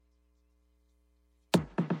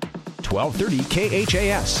1230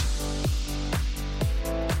 KHAS.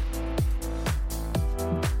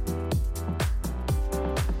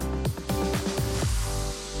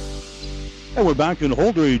 And we're back in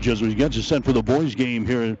Holdrege as we get you set for the boys' game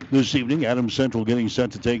here this evening. Adams Central getting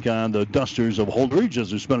set to take on the Dusters of Holdrege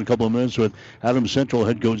as we spent a couple of minutes with Adams Central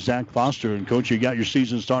head coach Zach Foster. And, Coach, you got your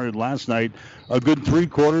season started last night. A good 3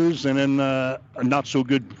 quarters and then a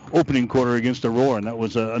not-so-good opening quarter against Aurora, and that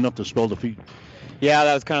was enough to spell defeat. Yeah,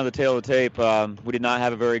 that was kind of the tail of the tape. We did not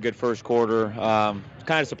have a very good first quarter. It's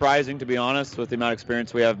kind of surprising, to be honest, with the amount of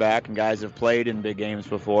experience we have back and guys have played in big games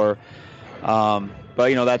before.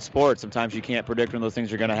 But, that's sports. Sometimes you can't predict when those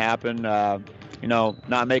things are going to happen.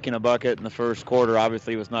 Not making a bucket in the first quarter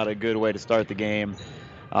obviously was not a good way to start the game.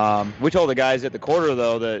 We told the guys at the quarter,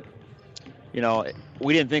 though, that,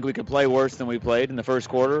 we didn't think we could play worse than we played in the first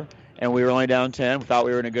quarter, and we were only down 10. We thought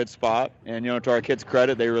we were in a good spot. And, to our kids'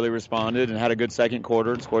 credit, they really responded and had a good second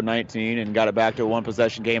quarter and scored 19 and got it back to a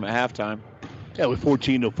one-possession game at halftime. Yeah, with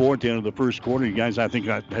 14-4 at the end of the first quarter, you guys, I think,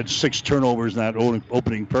 had 6 turnovers in that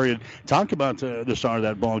opening period. Talk about the start of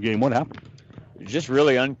that ball game. What happened? Just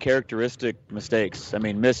really uncharacteristic mistakes.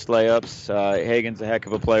 missed layups. Hagen's a heck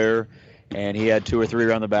of a player, and he had 2 or 3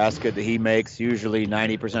 around the basket that he makes usually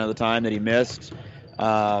 90% of the time that he missed.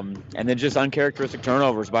 And then just uncharacteristic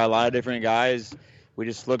turnovers by a lot of different guys. We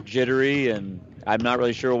just looked jittery, and I'm not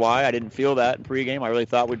really sure why. I didn't feel that in pregame. I really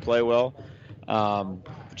thought we'd play well.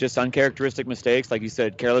 Just uncharacteristic mistakes, like you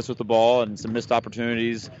said, careless with the ball and some missed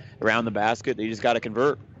opportunities around the basket that you just got to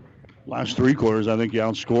convert. Last 3 quarters, I think you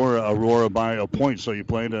outscore Aurora by a point, so you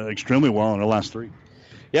played extremely well in the last 3.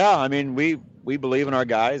 Yeah, we believe in our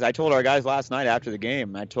guys. I told our guys last night after the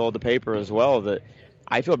game, I told the paper as well, that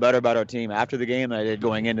I feel better about our team after the game than I did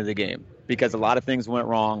going into the game because a lot of things went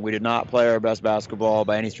wrong. We did not play our best basketball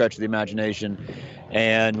by any stretch of the imagination,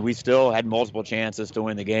 and we still had multiple chances to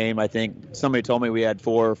win the game. I think somebody told me we had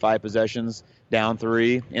 4 or 5 possessions down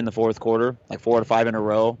 3 in the fourth quarter, like 4 to 5 in a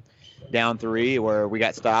row, down 3, where we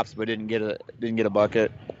got stops but didn't get a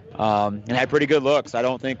bucket, and had pretty good looks. I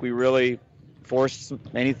don't think we really forced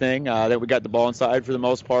anything. That we got the ball inside for the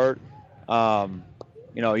most part.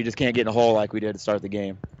 You just can't get in a hole like we did to start the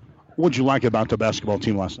game. What did you like about the basketball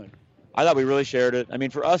team last night? I thought we really shared it.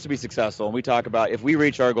 For us to be successful, and we talk about if we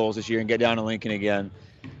reach our goals this year and get down to Lincoln again,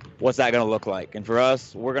 what's that going to look like? And for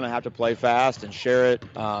us, we're going to have to play fast and share it,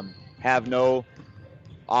 have no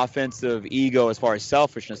offensive ego as far as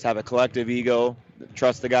selfishness, have a collective ego,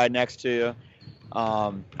 trust the guy next to you.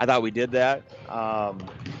 I thought we did that.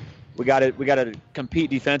 We got to compete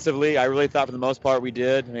defensively. I really thought for the most part we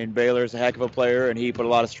did. Baylor's a heck of a player, and he put a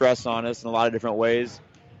lot of stress on us in a lot of different ways.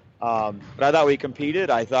 But I thought we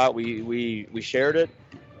competed. I thought we shared it.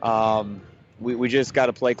 We just got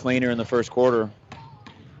to play cleaner in the first quarter.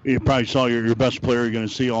 You probably saw your best player you're going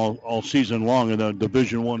to see all season long in the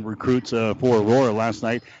Division I recruits for Aurora last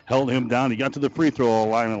night. Held him down. He got to the free throw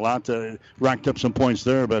line a lot, racked up some points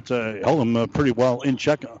there, but held him pretty well in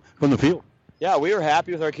check from the field. Yeah, we were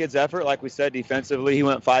happy with our kid's effort. Like we said, defensively, he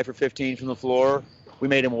went 5 for 15 from the floor. We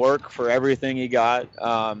made him work for everything he got.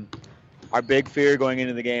 Our big fear going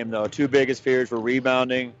into the game, though, 2 biggest fears were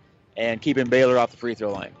rebounding and keeping Baylor off the free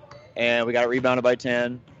throw line. And we got rebounded by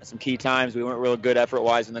 10. Some key times we weren't real good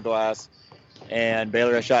effort-wise in the glass. And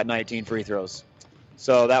Baylor has shot 19 free throws.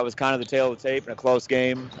 So that was kind of the tail of the tape in a close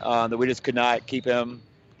game that we just could not keep him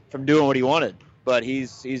from doing what he wanted. But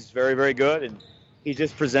he's very, very good, and he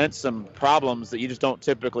just presents some problems that you just don't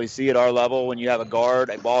typically see at our level when you have a guard,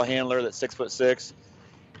 a ball handler that's 6'6",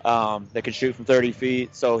 that can shoot from 30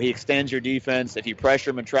 feet. So he extends your defense. If you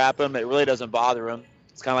pressure him and trap him, it really doesn't bother him.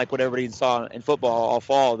 It's kind of like what everybody saw in football all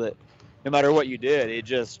fall, that no matter what you did,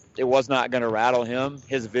 it was not going to rattle him.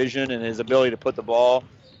 His vision and his ability to put the ball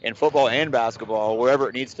in football and basketball wherever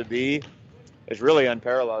it needs to be is really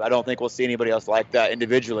unparalleled. I don't think we'll see anybody else like that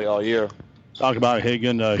individually all year. Talk about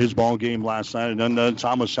Hagen, his ball game last night, and then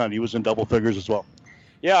Thomas, he was in double figures as well.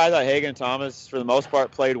 Yeah, I thought Hagen and Thomas, for the most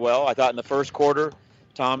part, played well. I thought in the first quarter,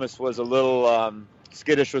 Thomas was a little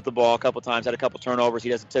skittish with the ball a couple times, had a couple turnovers he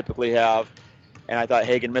doesn't typically have. And I thought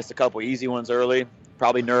Hagen missed a couple easy ones early,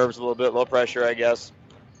 probably nerves a little bit, low pressure, I guess.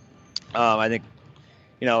 I think,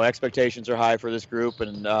 expectations are high for this group,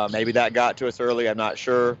 and maybe that got to us early. I'm not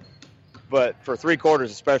sure. But for 3 quarters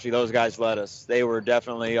especially, those guys led us. They were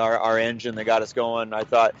definitely our engine that got us going. I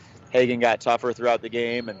thought Hagen got tougher throughout the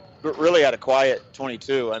game and really had a quiet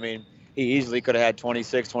 22. He easily could have had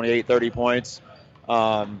 26, 28, 30 points.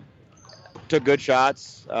 Took good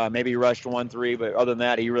shots. Maybe he rushed 1-3, but other than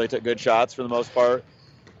that, he really took good shots for the most part.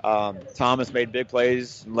 Thomas made big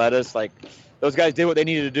plays and led us. Like those guys did what they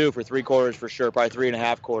needed to do for 3 quarters for sure, probably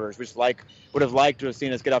 3.5 quarters. We just would have liked to have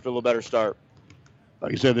seen us get off to a little better start.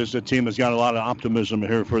 Like you said, this is a team that's got a lot of optimism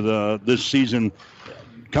here for this season.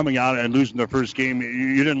 Coming out and losing their first game,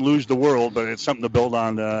 you didn't lose the world, but it's something to build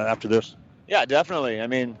on after this. Yeah, definitely. I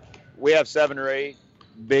mean, we have 7 or 8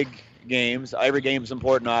 big games. Every game is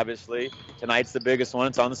important, obviously. Tonight's the biggest one.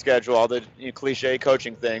 It's on the schedule, all the cliche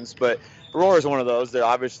coaching things. But Aurora is one of those that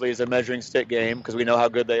obviously is a measuring stick game because we know how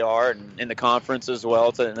good they are, and in the conference as well.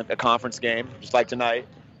 It's a conference game, just like tonight.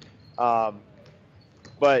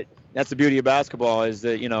 But that's the beauty of basketball is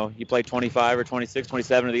that, you play 25 or 26,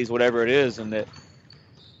 27 of these, whatever it is, and that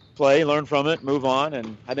play, learn from it, move on.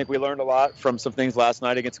 And I think we learned a lot from some things last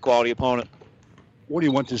night against a quality opponent. What do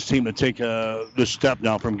you want this team to take this step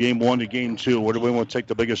now from game 1 to game 2? Where do we want to take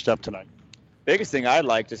the biggest step tonight? Biggest thing I'd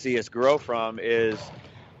like to see us grow from is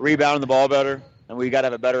rebounding the ball better, and we got to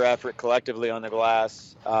have a better effort collectively on the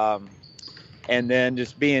glass. And then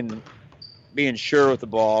just being sure with the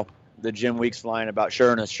ball, the Jim Weeks line about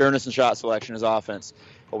sureness and shot selection is offense.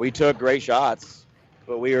 But we took great shots,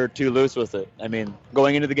 but we were too loose with it. I mean,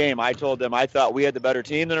 going into the game, I told them I thought we had the better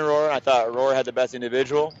team than Aurora. I thought Aurora had the best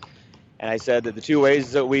individual. And I said that the 2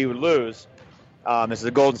 ways that we would lose, this is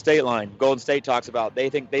a Golden State line. Golden State talks about they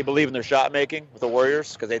believe in their shot making with the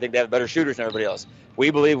Warriors because they think they have better shooters than everybody else.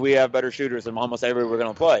 We believe we have better shooters than almost everybody we're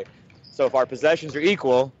going to play. So if our possessions are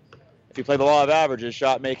equal, if you play the law of averages,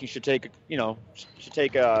 shot making should take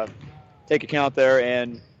account there,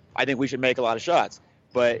 and I think we should make a lot of shots.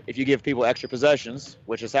 But if you give people extra possessions,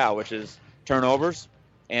 which is turnovers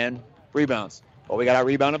and rebounds. Well, we got out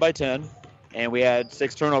rebounded by 10, and we had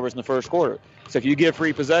 6 turnovers in the first quarter. So if you give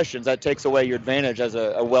free possessions, that takes away your advantage as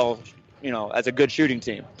as a good shooting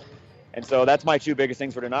team. And so that's my 2 biggest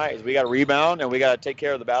things for tonight is we got to rebound and we got to take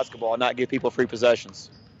care of the basketball and not give people free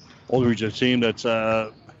possessions. Holdrege, a team that's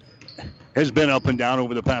has been up and down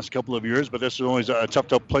over the past couple of years, but this is always a tough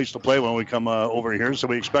place to play when we come over here. So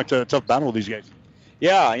we expect a tough battle with these guys.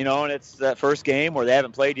 Yeah, and it's that first game where they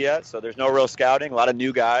haven't played yet, so there's no real scouting. A lot of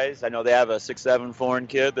new guys. I know they have a 6'7" foreign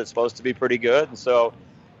kid that's supposed to be pretty good. And so,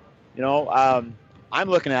 I'm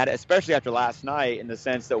looking at it, especially after last night, in the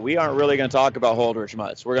sense that we aren't really going to talk about Holdrege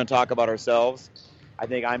much. We're going to talk about ourselves. I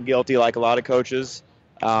think I'm guilty, like a lot of coaches.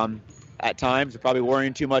 At times, you're probably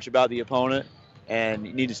worrying too much about the opponent, and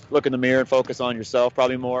you need to look in the mirror and focus on yourself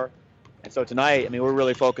probably more. And so tonight, we're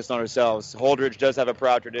really focused on ourselves. Holdrege does have a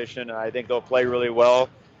proud tradition, and I think they'll play really well.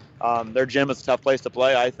 Their gym is a tough place to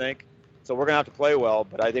play, I think. So we're going to have to play well,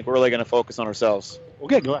 but I think we're really going to focus on ourselves.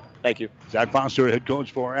 Okay, go ahead. Thank you. Zach Foster, head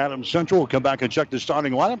coach for Adams Central. We'll come back and check the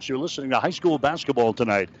starting lineups. You're listening to high school basketball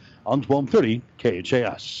tonight on 1230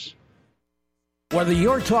 KHAS. Whether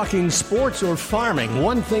you're talking sports or farming,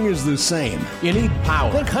 one thing is the same. You need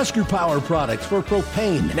power. Think Husker Power products for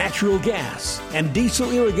propane, natural gas, and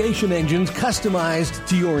diesel irrigation engines customized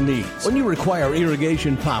to your needs. When you require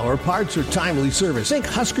irrigation power, parts, or timely service, think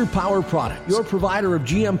Husker Power products, your provider of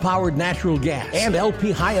GM-powered natural gas and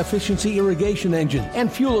LP high-efficiency irrigation engine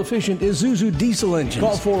and fuel-efficient Isuzu diesel engines.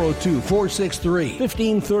 Call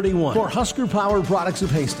 402-463-1531 for Husker Power products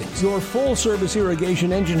of Hastings, your full-service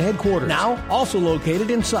irrigation engine headquarters. Now, also located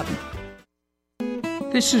in Sutton.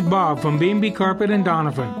 This is Bob from B&B Carpet and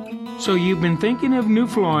Donovan. So you've been thinking of new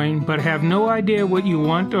flooring but have no idea what you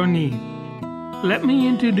want or need. Let me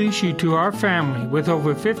introduce you to our family with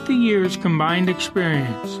over 50 years combined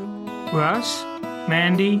experience. Russ,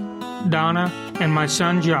 Mandy, Donna, and my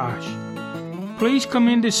son Josh. Please come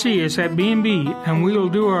in to see us at B&B and we will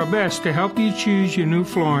do our best to help you choose your new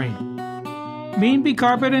flooring. B&B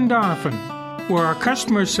Carpet and Donovan, where our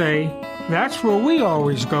customers say, that's where we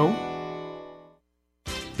always go.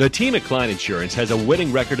 The team at Klein Insurance has a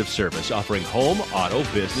winning record of service, offering home, auto,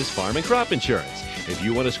 business, farm, and crop insurance. If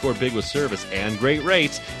you want to score big with service and great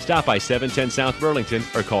rates, stop by 710 South Burlington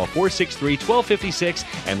or call 463-1256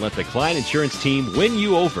 and let the Klein Insurance team win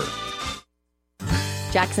you over.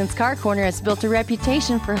 Jackson's Car Corner has built a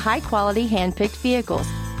reputation for high-quality, hand-picked vehicles.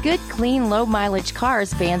 Good, clean, low-mileage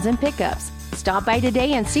cars, vans, and pickups. Stop by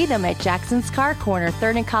today and see them at Jackson's Car Corner,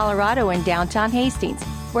 3rd and Colorado in downtown Hastings,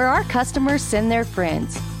 where our customers send their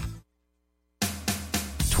friends.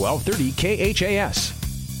 1230 KHAS.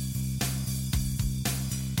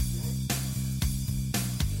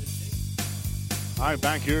 All right,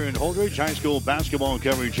 back here in Holdrege, high school basketball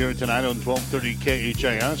coverage here tonight on 1230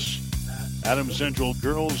 KHAS. Adams Central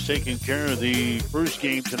girls taking care of the first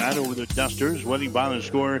game tonight over the Dusters, winning by the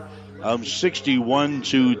score of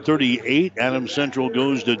 61-38. Adams Central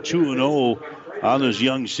goes to 2-0 on this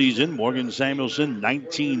young season. Morgan Samuelson,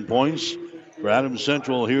 19 points for Adams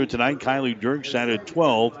Central here tonight. Kylie Dirks added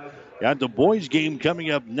 12. Got the boys game coming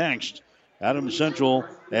up next Adams Central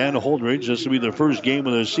and Holdrege. This will be the first game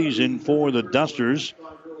of the season for the Dusters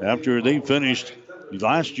after they finished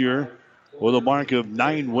last year with a mark of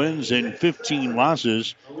 9 wins and 15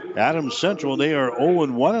 losses. Adams Central, they are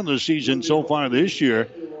 0-1 in the season so far this year.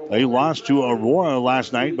 They lost to Aurora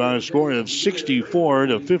last night by a score of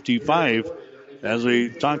 64-55. As we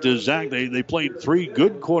talked to Zach, they played 3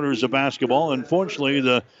 good quarters of basketball. Unfortunately,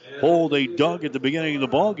 the hole they dug at the beginning of the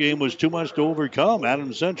ball game was too much to overcome.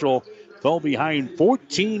 Adams Central fell behind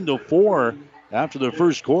 14-4 after the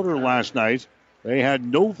first quarter last night. They had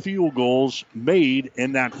no field goals made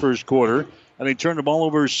in that first quarter, and they turned the ball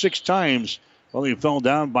over 6 times. Well, they fell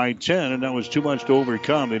down by 10, and that was too much to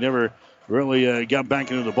overcome. They never really got back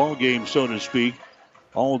into the ball game, so to speak,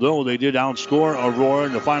 although they did outscore Aurora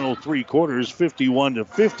in the final 3 quarters,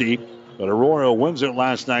 51-50. But Aurora wins it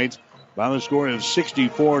last night by the score of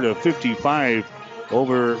 64-55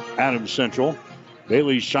 over Adams Central.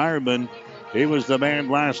 Bailey Shireman, he was the man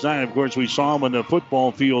last night. Of course, we saw him on the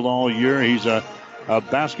football field all year. He's a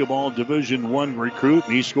basketball Division I recruit,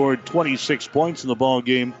 and he scored 26 points in the ball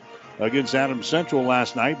game against Adams Central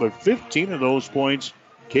last night. But 15 of those points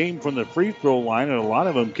came from the free throw line, and a lot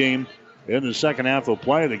of them came in the second half of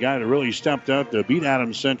play. The guy that really stepped up to beat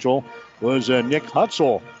Adams Central was Nick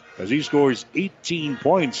Hutzel, as he scores 18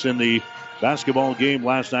 points in the basketball game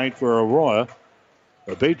last night for Aurora.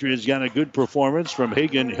 The Patriots got a good performance from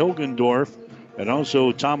Hagen Hilgendorf and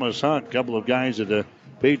also Thomas Hunt, a couple of guys that the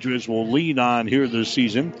Patriots will lean on here this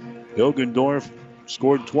season. Hilgendorf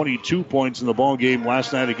scored 22 points in the ball game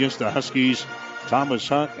last night against the Huskies. Thomas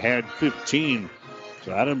Hunt had 15.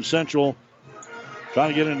 So Adams Central trying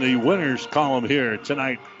to get in the winners column here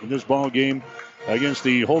tonight in this ball game against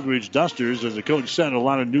the Holdrege Dusters. As the coach said, a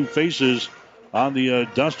lot of new faces on the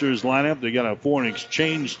Dusters lineup. They got a foreign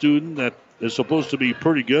exchange student that is supposed to be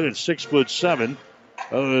pretty good at 6'7".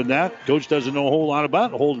 Other than that, coach doesn't know a whole lot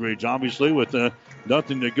about Holdrege, obviously, with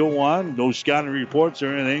nothing to go on, no scouting reports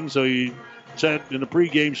or anything. So he said in the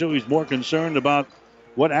pregame show he's more concerned about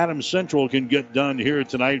what Adams Central can get done here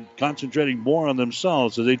tonight, concentrating more on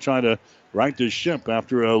themselves as they try to right the ship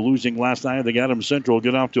after losing last night. I think Adams Central will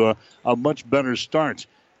get off to a much better start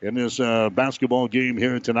in this basketball game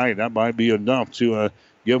here tonight. That might be enough to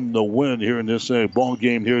give them the win here in this ball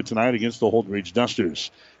game here tonight against the Holdrege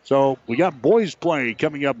Dusters. So we got boys play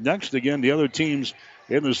coming up next. Again, the other teams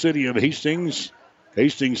in the city of Hastings.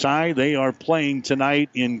 Hastings High, they are playing tonight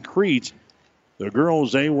in Crete. The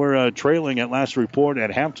girls, they were trailing at last report at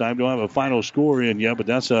halftime. Don't have a final score in yet, but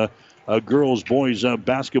that's a girls-boys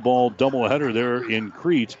basketball doubleheader there in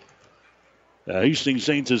Crete. Hastings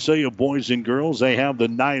St. Cecilia boys and girls, they have the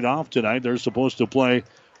night off tonight. They're supposed to play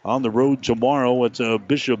on the road tomorrow at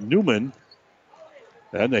Bishop Neumann.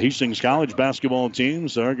 And the Hastings College basketball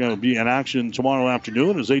teams are going to be in action tomorrow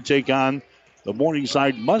afternoon as they take on the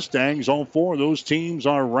Morningside Mustangs. All 4 of those teams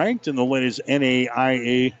are ranked in the latest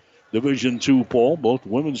NAIA Division II poll. Both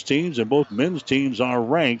women's teams and both men's teams are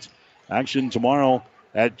ranked. Action tomorrow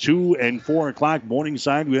at 2 and 4 o'clock.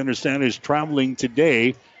 Morningside, we understand, is traveling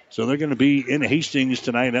today. So they're going to be in Hastings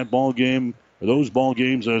tonight. That ball game, or those ball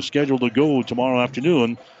games are scheduled to go tomorrow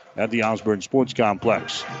afternoon at the Osborne Sports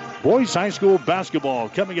Complex. Boys High School basketball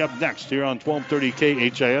coming up next here on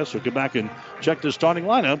 1230 KHIS. We'll come back and check the starting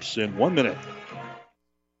lineups in 1 minute.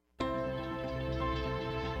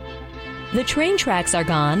 The train tracks are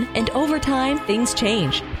gone, and over time, things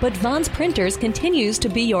change. But Vaughn's Printers continues to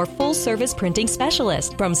be your full-service printing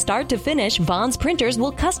specialist. From start to finish, Vaughn's Printers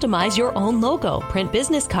will customize your own logo, print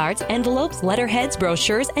business cards, envelopes, letterheads,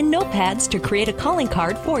 brochures, and notepads to create a calling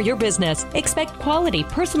card for your business. Expect quality,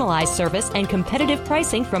 personalized service and competitive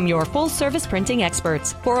pricing from your full-service printing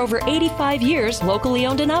experts. For over 85 years, locally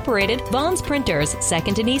owned and operated, Vaughn's Printers,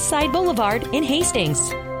 2nd and East Side Boulevard in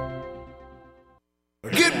Hastings.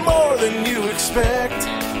 Get more than you expect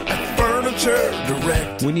at Furniture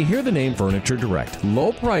Direct. When you hear the name Furniture Direct,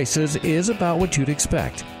 low prices is about what you'd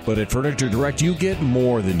expect. But at Furniture Direct, you get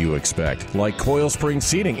more than you expect, like coil spring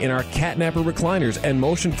seating in our catnapper recliners and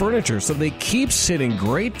motion furniture, so they keep sitting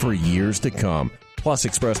great for years to come. Plus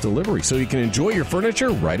express delivery, so you can enjoy your furniture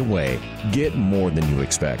right away. Get more than you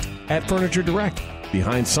expect at Furniture Direct,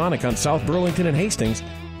 behind Sonic on South Burlington and Hastings,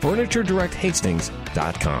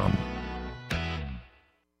 FurnitureDirectHastings.com.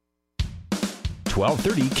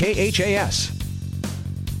 1230 KHAS.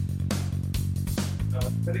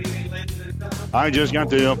 I just got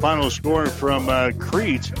the final score from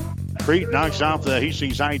Crete. Crete knocks off the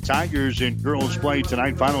Hastings High Tigers in girls play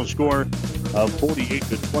tonight. Final score of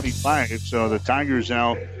 48-25. So the Tigers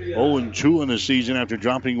now 0-2 in the season after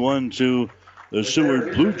dropping one to the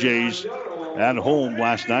Seward Blue Jays at home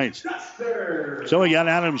last night. So we got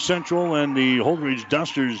Adams Central and the Holdrege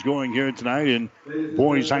Dusters going here tonight in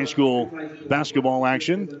boys high school basketball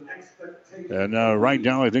action. And right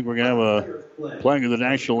now I think we're going to have a playing of the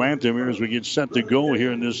national anthem here as we get set to go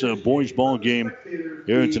here in this boys ball game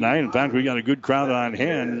here tonight. In fact, we got a good crowd on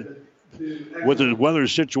hand with the weather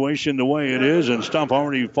situation the way it is and stuff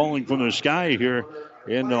already falling from the sky here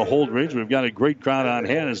in Holdrege. We've got a great crowd on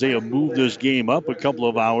hand as they have moved this game up a couple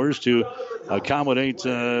of hours to accommodate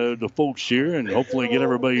the folks here and hopefully get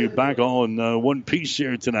everybody back all in one piece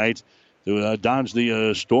here tonight to dodge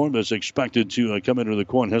the storm that's expected to come into the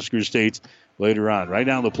Cornhusker State later on. Right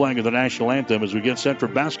now, the playing of the national anthem as we get set for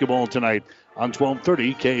basketball tonight on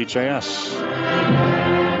 1230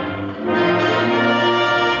 KHIS.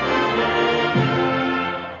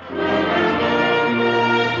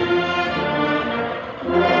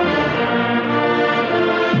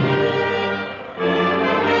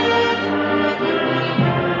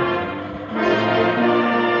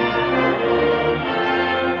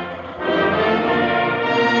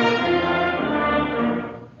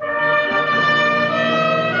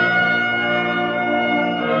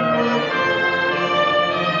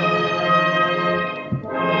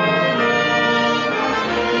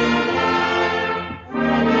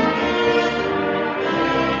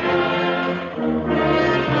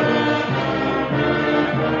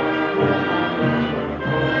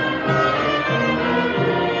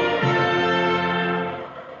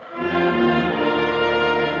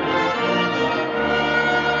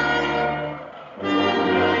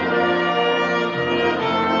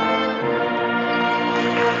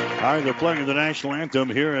 They're playing the national anthem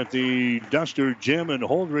here at the Duster Gym in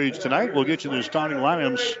Holdrege tonight. We'll get you the starting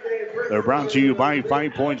lineups. They're brought to you by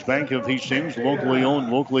 5 Points Bank of Hastings, locally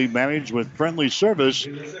owned, locally managed with friendly service.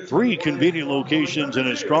 3 convenient locations and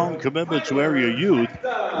a strong commitment to area youth.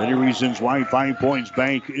 Many reasons why 5 Points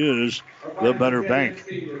Bank is the better bank.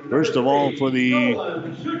 First of all, for the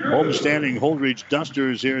homestanding Holdrege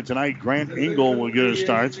Dusters here tonight, Grant Engel will get a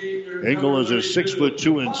start. Engel is a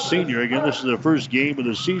 6'2" and senior. Again, this is the first game of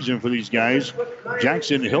the season for these guys.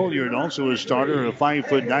 Jackson Hilliard also a starter, a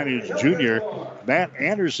 5'9" junior. Matt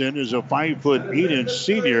Anderson is a 5'8"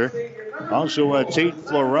 senior. Also Tate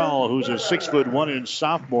Florell, who's a 6'1"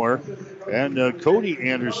 sophomore. And Cody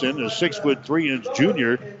Anderson, a 6'3"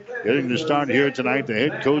 junior. Getting the start here tonight, the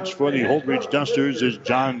head coach for the Holdrege Dusters is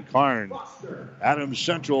John Karn. Adams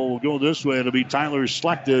Central will go this way. It'll be Tyler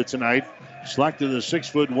Slechta tonight. Slechta, the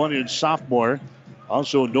 6'1" sophomore.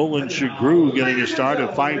 Also Nolan Shagru getting a start, a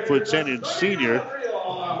 5'10" senior.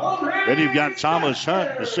 Then you've got Thomas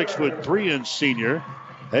Hunt, the 6'3" senior.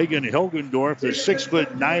 Hagen Hilgendorf, the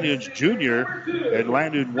 6'9" junior. And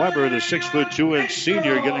Landon Weber, the 6'2"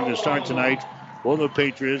 senior, getting the start tonight for the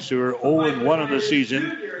Patriots, who are 0-1 in the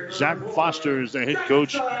season. Zach Foster is the head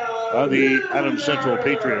coach of the Adams Central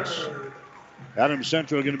Patriots. Adams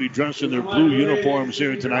Central are going to be dressed in their blue uniforms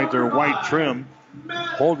here tonight. Their white trim.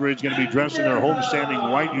 Holdrege is going to be dressed in their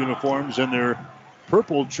homestanding white uniforms and their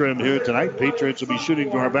purple trim here tonight. Patriots will be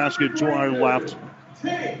shooting to our basket to our left.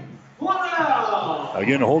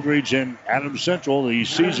 Again, Holdrege and Adams Central, the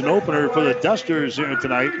season opener for the Dusters here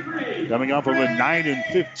tonight. Coming off of a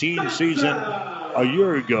 9-15 season a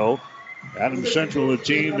year ago. Adams Central, a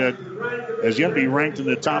team that is going to be ranked in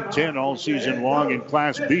the top 10 all season long in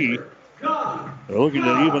Class B. They're looking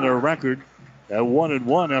to even their record at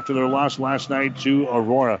 1-1 after their loss last night to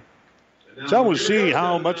Aurora. So we'll see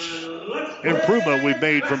how much improvement we've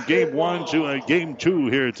made from game 1 to game 2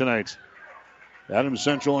 here tonight. Adams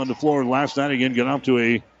Central on the floor last night again got off to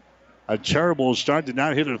a terrible start. Did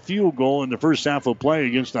not hit a field goal in the first half of play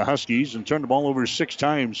against the Huskies and turned the ball over 6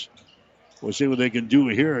 times. We'll see what they can do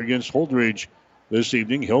here against Holdrege this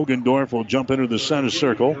evening. Hilgendorf will jump into the center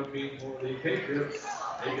circle.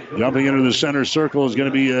 Jumping into the center circle is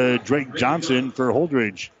going to be Drake Johnson for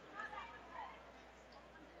Holdrege.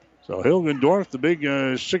 So Hilgendorf, the big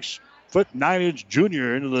 6'9"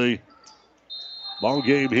 junior, into the ball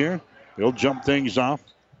game here. He'll jump things off.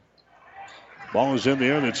 Ball is in the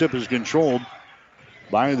air. The tip is controlled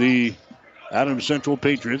by the Adams Central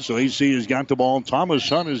Patriots. So AC has got the ball. Thomas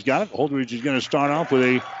Hunt has got it. Holdrege is going to start off with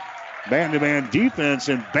a man-to-man defense.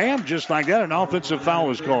 And bam, just like that, an offensive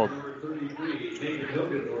foul is called.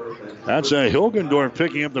 That's Hilgendorf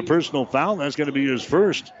picking up the personal foul. That's going to be his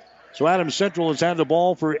first. So Adams Central has had the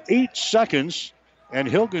ball for 8 seconds. And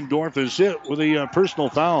Hilgendorf is hit with a personal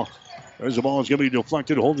foul. There's the ball. It's going to be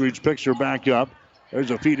deflected. Holdrege picks her back up.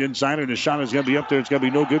 There's a feed inside, and the shot is going to be up there. It's going to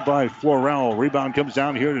be no good by Florell. Rebound comes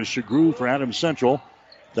down here to Shagru for Adams Central.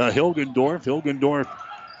 To Hilgendorf. Hilgendorf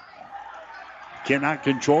cannot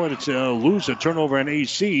control it. It's loose. A turnover on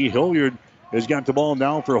AC. Hilliard has got the ball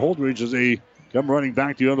now for Holdrege as they come running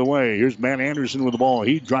back the other way. Here's Matt Anderson with the ball.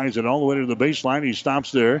 He drives it all the way to the baseline. He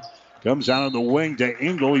stops there. Comes out on the wing to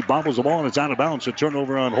Engel. He bobbles the ball, and it's out of bounds. A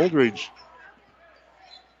turnover on Holdrege.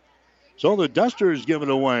 So the Dusters give it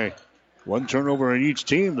away. One turnover on each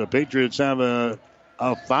team. The Patriots have a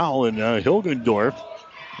foul in Hilgendorf.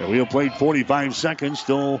 And we have played 45 seconds.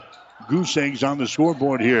 Still goose eggs on the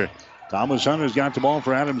scoreboard here. Thomas Hunter's got the ball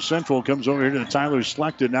for Adams Central. Comes over here to Tyler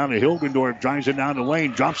Schlechter. Down to Hilgendorf. Drives it down the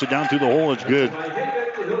lane. Drops it down through the hole. It's good.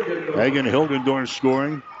 Hagen Hilgendorf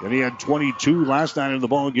scoring. And he had 22 last night in the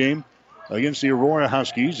ball game against the Aurora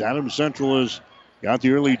Huskies. Adams Central has got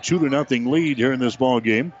the early 2-0 lead here in this ball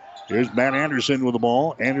game. Here's Matt Anderson with the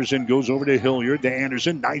ball. Anderson goes over to Hilliard. To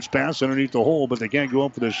Anderson. Nice pass underneath the hole, but they can't go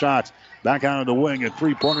up for the shots. Back out of the wing. And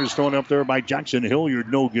 3-pointers thrown up there by Jackson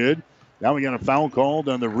Hilliard. No good. Now we got a foul called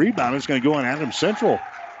on the rebound. It's going to go on Adams Central.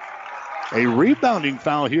 A rebounding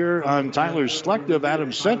foul here on Tyler Schlechter of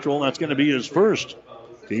Adams Central. That's going to be his first.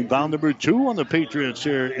 Team foul number 2 on the Patriots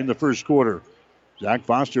here in the first quarter. Zach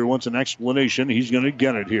Foster wants an explanation. He's going to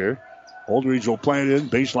get it here. Holdrege will play it in.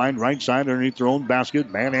 Baseline right side underneath their own basket.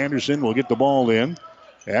 Matt Anderson will get the ball in.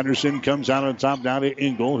 Anderson comes out on top down to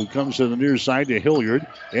Engel, who comes to the near side to Hilliard.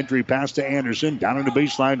 Entry pass to Anderson. Down on the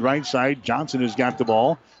baseline right side. Johnson has got the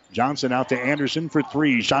ball. Johnson out to Anderson for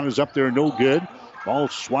 3. Shot is up there, no good. Ball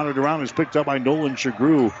swatted around, is picked up by Nolan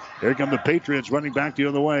Shagru. Here come the Patriots running back the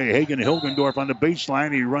other way. Hagen Hilgendorf on the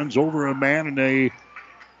baseline. He runs over a man, and a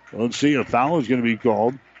foul is going to be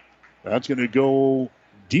called. That's going to go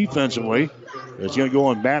defensively. It's going to go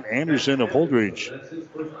on Matt Anderson of Holdrege.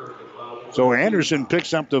 So Anderson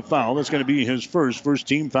picks up the foul. That's going to be his first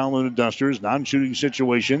team foul in the Dusters. Non-shooting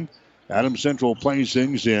situation. Adams Central plays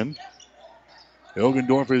things in.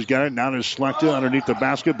 Hilgendorf has got it. Now to Schlechter underneath the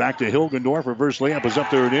basket. Back to Hilgendorf. Reverse layup is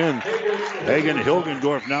up there and in. Hagen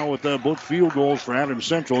Hilgendorf now with both field goals for Adams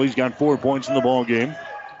Central. He's got 4 points in the ball game.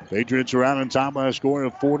 Patriots are out on top by a score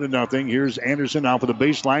of 4-0. Here's Anderson out for the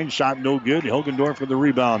baseline. Shot no good. Hilgendorf for the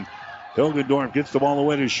rebound. Hilgendorf gets the ball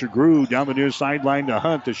away to Shagru. Down the near sideline to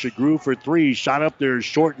Hunt. To Shagru for 3. Shot up there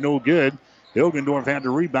short, no good. Hilgendorf had the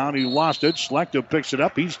rebound. He lost it. Schlechter picks it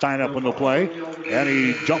up. He's tied up on the play. And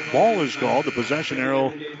a jump ball is called. The possession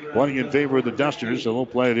arrow pointing in favor of the Dusters, so they'll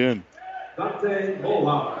play it in.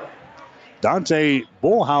 Dante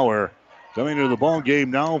Bullhauer coming to the ball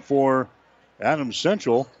game now for Adams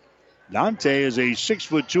Central. Dante is a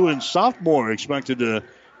 6'2" and sophomore, expected to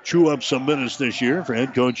chew up some minutes this year for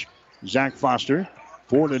head coach Zach Foster.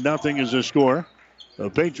 4-0 is the score. The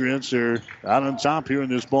Patriots are out on top here in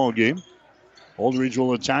this ball game. Holdrege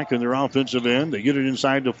will attack in their offensive end. They get it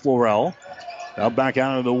inside to Florell. Now back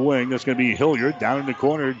out of the wing. That's going to be Hilliard. Down in the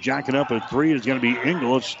corner, jacking up a 3 is going to be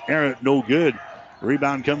Engel. It's errant, no good.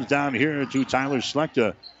 Rebound comes down here to Tyler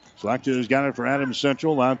Schlechter. Schlechter has got it for Adams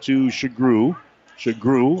Central. Out to Shagru.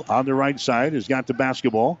 Shagru on the right side has got the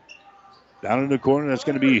basketball. Down in the corner, that's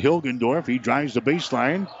going to be Hilgendorf. He drives the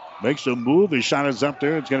baseline. Makes a move. His shot is up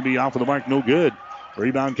there. It's going to be off of the mark, no good.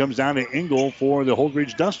 Rebound comes down to Engel for the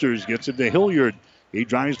Holdrege Dusters. Gets it to Hilliard. He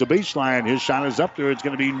drives the baseline. His shot is up there. It's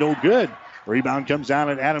going to be no good. Rebound comes down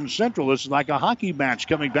at Adams Central. This is like a hockey match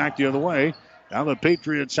coming back the other way. Now the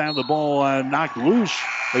Patriots have the ball knocked loose.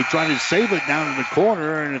 They try to save it down in the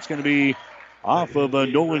corner, and it's going to be off of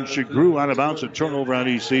Nolan Shagru out of bounds. A turnover on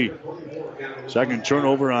EC. Second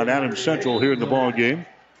turnover on Adams Central here in the ball game.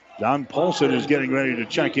 Don Paulson is getting ready to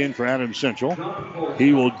check in for Adams Central.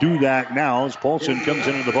 He will do that now as Paulson comes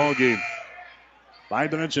into the ball game.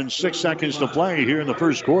 5 minutes and 6 seconds to play here in the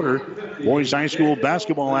first quarter. Boys High School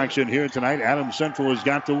basketball action here tonight. Adams Central has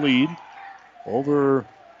got the lead over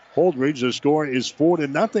Holdrege. The score is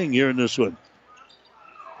 4-0 here in this one.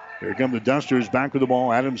 Here come the Dusters back with the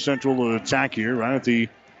ball. Adams Central will attack here right at the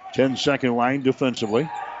 10-second line defensively.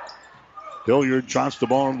 Hilliard trots the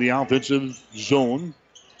ball in the offensive zone.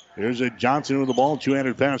 Here's a Johnson with the ball.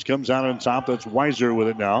 Two-handed pass comes out on top. That's Weiser with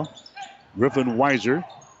it now. Griffin Weiser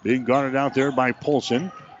being guarded out there by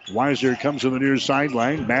Polson. Weiser comes to the near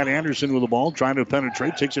sideline. Matt Anderson with the ball, trying to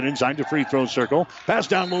penetrate. Takes it inside the free throw circle. Pass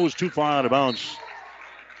down low is too far out of bounds.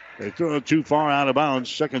 They throw it too far out of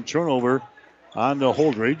bounds. Second turnover on the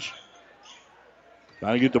Holdrege.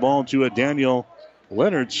 Trying to get the ball to Daniel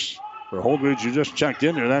Leonards for Holdrege, who just checked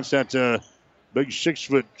in there. That's that big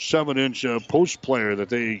 6'7" post player that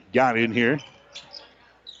they got in here.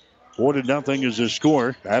 4-0 is the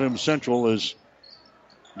score. Adams Central has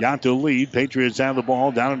got the lead. Patriots have the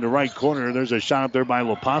ball down in the right corner. There's a shot up there by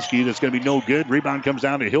Leposki that's going to be no good. Rebound comes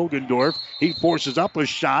down to Hilgendorf. He forces up a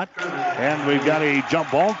shot, and we've got a jump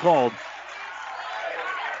ball called.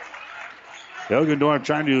 Hilgendorf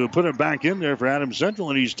trying to put it back in there for Adams Central,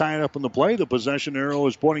 and he's tied up in the play. The possession arrow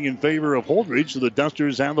is pointing in favor of Holdrege, so the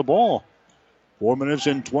Dusters have the ball. 4 minutes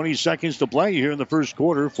and 20 seconds to play here in the first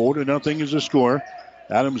quarter. 4-0 is the score.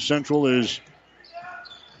 Adams Central has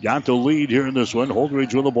got the lead here in this one.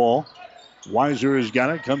 Holdrege with the ball. Weiser has got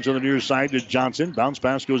it. Comes to the near side to Johnson. Bounce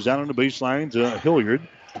pass goes down on the baseline to Hilliard.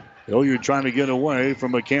 Hilliard trying to get away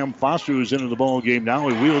from a Cam Foster who's into the ball game now.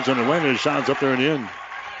 He wheels in the way, and his shot's up there and in.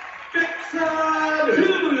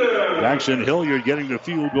 Jackson Hilliard getting the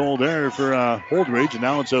field goal there for Holdrege, and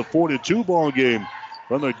now it's a 4-2 ball game.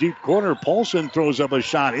 From the deep corner, Paulson throws up a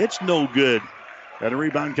shot. It's no good. And a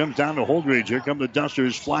rebound comes down to Holdrege. Here come the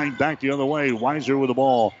Dusters flying back the other way. Weiser with the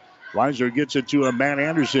ball. Weiser gets it to Matt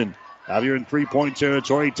Anderson. Out here in three-point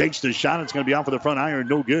territory, takes the shot. It's going to be off of the front iron.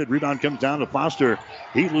 No good. Rebound comes down to Foster.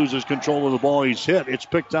 He loses control of the ball. He's hit. It's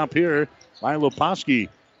picked up here by Leposki.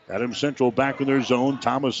 Adams Central back in their zone.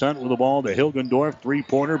 Thomas Hunt with the ball to Hilgendorf.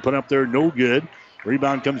 Three-pointer put up there. No good.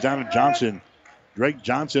 Rebound comes down to Johnson. Drake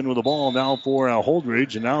Johnson with the ball now for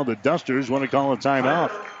Holdrege. And now the Dusters want to call a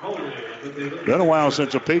timeout. Been a while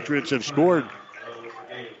since the Patriots have scored.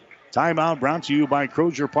 Timeout brought to you by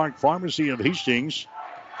Crozier Park Pharmacy of Hastings.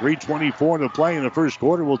 3:24 to play in the first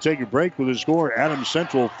quarter. We'll take a break with the score. Adams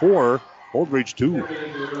Central 4, Holdrege 2.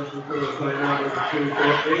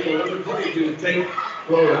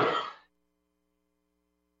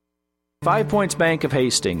 5 Points Bank of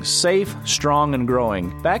Hastings, safe, strong, and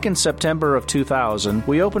growing. Back in September of 2000,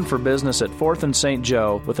 we opened for business at 4th and St.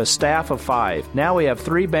 Joe with a staff of 5. Now we have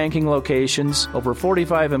 3 banking locations, over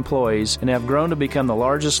 45 employees, and have grown to become the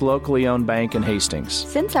largest locally owned bank in Hastings.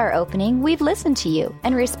 Since our opening, we've listened to you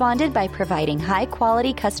and responded by providing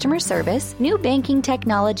high-quality customer service, new banking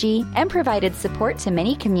technology, and provided support to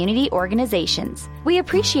many community organizations. We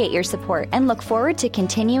appreciate your support and look forward to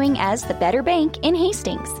continuing as the better bank in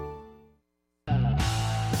Hastings.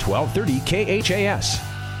 1230 KHAS.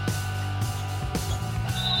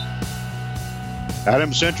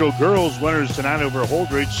 Adams Central girls winners tonight over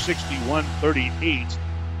Holdrege 61-38.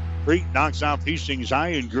 Creek knocks out Hastings High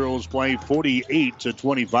in girls play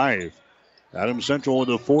 48-25. Adams Central with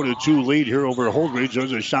a 4-2 lead here over Holdrege.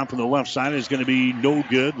 There's a shot from the left side. It's going to be no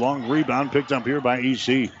good. Long rebound picked up here by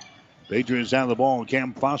EC. Patriots have the ball.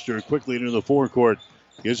 Cam Foster quickly into the forecourt.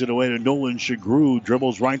 Gives it away to Nolan Shagru.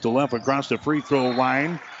 Dribbles right to left across the free throw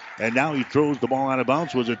line. And now he throws the ball out of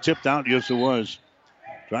bounds. Was it tipped out? Yes, it was.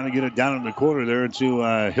 Trying to get it down in the corner there to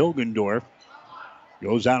Hilgendorf.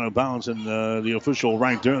 Goes out of bounds, and the official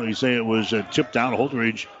right there, they say it was tipped out.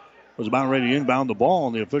 Holdrege was about ready to inbound the ball,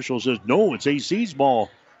 and the official says, no, it's AC's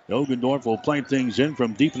ball. Hilgendorf will play things in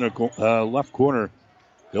from deep in the left corner.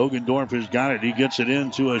 Hilgendorf has got it. He gets it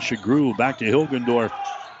into Shagru. Back to Hilgendorf.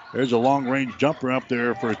 There's a long-range jumper up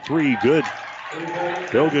there for 3. Good.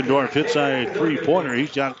 Hilgendorf hits a three-pointer.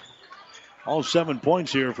 He's got all 7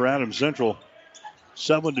 points here for Adams Central.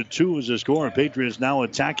 7-2 is the score. Patriots now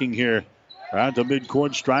attacking here at the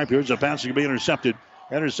midcourt stripe. Here's a pass that can be intercepted.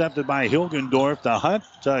 Intercepted by Hilgendorf. The Hunt.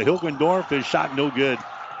 Hilgendorf. His shot no good.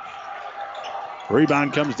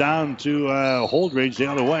 Rebound comes down to Holdrege the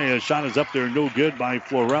other way. His shot is up there no good by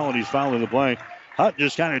Florell, and he's fouling the play. Hunt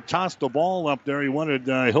just kind of tossed the ball up there. He wanted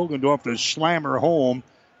Hilgendorf to slam her home,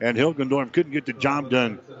 and Hilgendorf couldn't get the job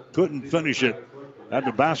done. Couldn't finish it at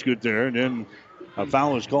the basket there. And then a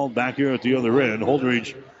foul is called back here at the other end.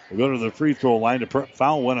 Holdrege will go to the free throw line. The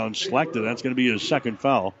foul went unselected. That's going to be his second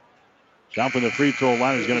foul. Shot from the free throw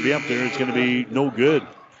line is going to be up there. It's going to be no good.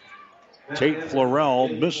 Tate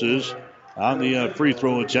Florell misses on the free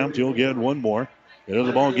throw attempt. He'll get one more. Into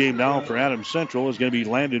the ball game now for Adams Central is going to be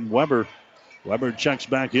Landon Weber. Weber checks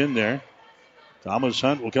back in there. Thomas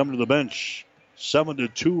Hunt will come to the bench.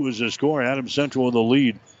 7-2 is the score. Adams Central with the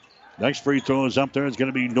lead. Next free throw is up there. It's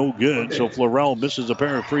going to be no good. So Florell misses a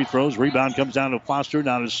pair of free throws. Rebound comes down to Foster.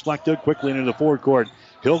 Now to Slechta. Quickly into the forecourt.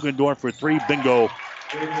 Hilgendorf for 3. Bingo.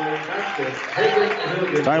 Tell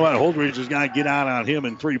you what, Holdrege has got to get out on him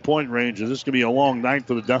in three-point range. This is going to be a long night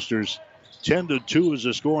for the Dusters. 10-2 is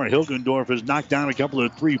the score. Hilgendorf has knocked down a couple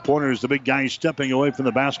of three-pointers. The big guy stepping away from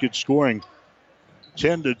the basket scoring.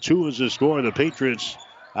 10-2 is the score. The Patriots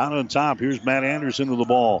out on top. Here's Matt Anderson with the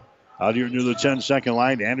ball. Out here near the 10-second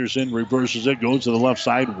line. Anderson reverses it, goes to the left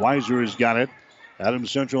side. Weiser has got it. Adams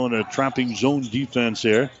Central in a trapping zone defense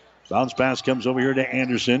here. Bounce pass comes over here to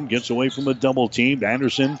Anderson. Gets away from the double team.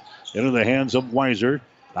 Anderson into the hands of Weiser.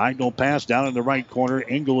 Diagonal pass down in the right corner.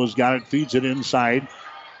 Engel has got it. Feeds it inside.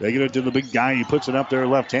 They get it to the big guy. He puts it up there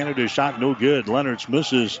left-handed. His shot no good. Lennertz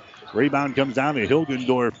misses. Rebound comes down to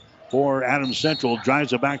Hilgendorf for Adams Central.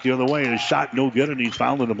 Drives it back the other way. His shot no good, and he's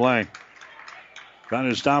fouled in the play. trying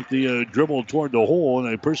to stop the dribble toward the hole,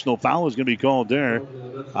 and a personal foul is going to be called there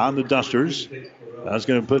on the Dusters. That's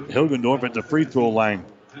going to put Hilgendorf at the free throw line.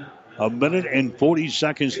 1 minute and 40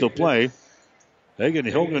 seconds to play. Hagen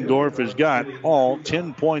Hilgendorf has got all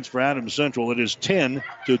 10 points for Adams Central. It is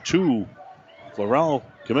 10-2. Florell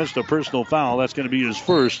commits the personal foul. That's going to be his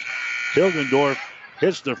first. Hilgendorf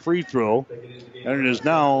hits the free throw. And it is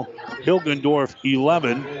now Hilgendorf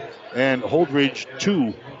 11 and Holdrege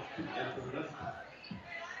 2.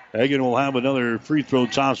 Hagen will have another free throw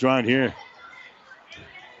toss right here.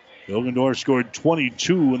 Hilgendorf scored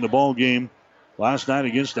 22 in the ball game last night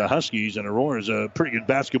against the Huskies. And Aurora is a pretty good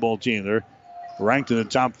basketball team. They're ranked in the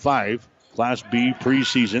top 5, Class B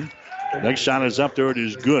preseason. Next shot is up there. It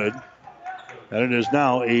is good. And it is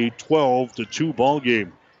now a 12-2 ball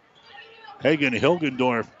game. Hagen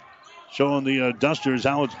Hilgendorf showing the Dusters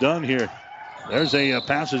how it's done here. There's a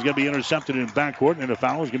pass that's going to be intercepted in backcourt, and a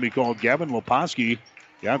foul is going to be called. Gavin Leposki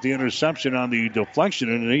got the interception on the deflection,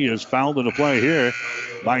 and he is fouled in the play here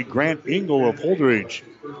by Grant Engel of Holdrege.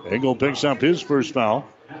 Engel picks up his first foul.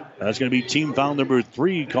 That's going to be team foul number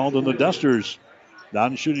 3 called on the Dusters.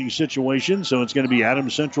 Non-shooting situation, so it's going to be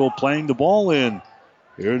Adams Central playing the ball in.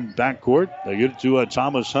 Here in backcourt, they get it to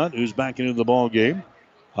Thomas Hunt, who's back into the ball game.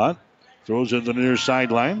 Hunt throws it to the near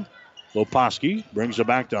sideline. Leposki brings it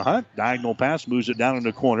back to Hunt. Diagonal pass, moves it down in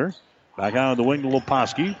the corner. Back out of the wing to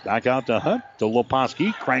Leposki. Back out to Hunt. To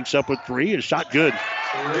Leposki. Cranks up with 3. His shot good.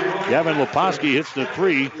 Gavin Leposki hits the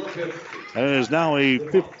 3. And it is now a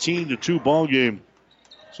 15-2 ball game.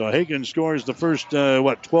 So Hagen scores the first,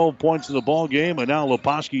 12 points of the ball game. And now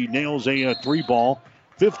Leposki nails a 3 ball.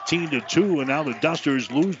 15-2, and now the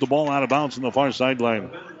Dusters lose the ball out of bounds on the far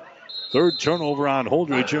sideline. Third turnover on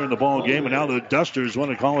Holdrege here in the ball game, and now the Dusters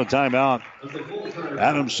want to call a timeout.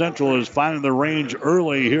 Adams Central is finding the range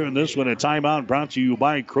early here in this one. A timeout brought to you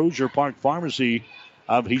by Crozier Park Pharmacy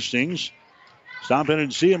of Hastings. Stop in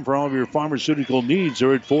and see them for all of your pharmaceutical needs.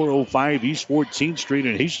 They're at 405 East 14th Street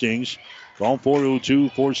in Hastings. Call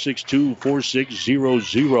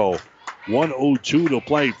 402-462-4600. 1:02 to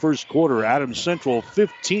play first quarter. Adams Central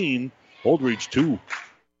 15, Holdrege 2.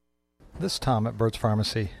 This is Tom at Burt's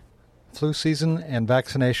Pharmacy. Flu season and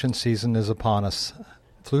vaccination season is upon us.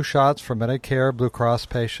 Flu shots for Medicare Blue Cross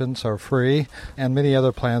patients are free, and many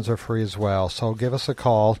other plans are free as well. So give us a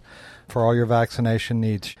call for all your vaccination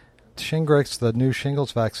needs. Shingrix, the new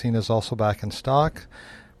shingles vaccine, is also back in stock.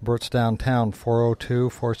 Burt's downtown,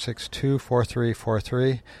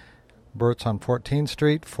 402-462-4343. Burt's on 14th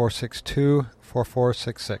Street,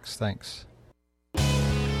 462-4466. Thanks.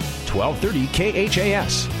 1230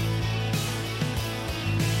 KHAS.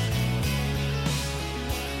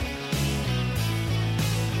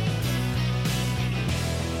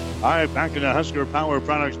 All right, back in the Husker Power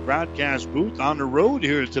Products broadcast booth on the road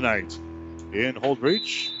here tonight in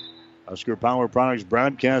Holdrege. Husker Power Products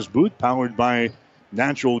broadcast booth powered by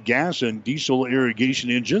natural gas and diesel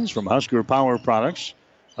irrigation engines from Husker Power Products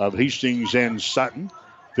of Hastings and Sutton.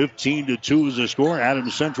 15-2 is the score.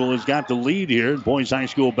 Adams Central has got the lead here in boys high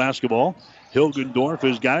school basketball. Hilgendorf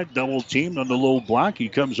has got it, double teamed on the low block. He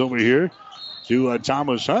comes over here to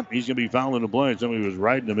Thomas Hunt. He's going to be fouling the play. Somebody was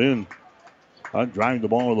riding him in. Hunt driving the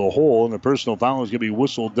ball to the hole, and the personal foul is going to be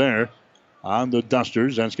whistled there on the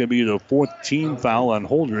Dusters. That's going to be the 4th team foul on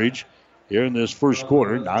Holdrege here in this first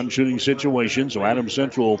quarter. Non-shooting situation, so Adams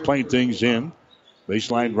Central will play things in.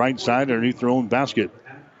 Baseline right side underneath their own basket.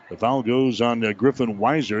 The foul goes on Griffin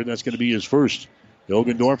Weiser. That's going to be his first.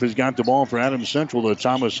 Hilgendorf has got the ball for Adams Central to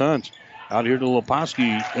Thomas Hunt. Out here to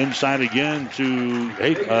Leposki. Inside again to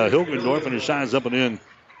Hilgendorf, and his shot is up and in.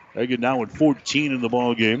 They get now with 14 in the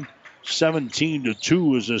ball game.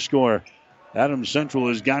 17-2 is the score. Adams Central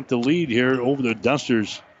has got the lead here over the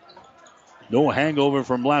Dusters. No hangover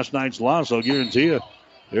from last night's loss, I'll guarantee you.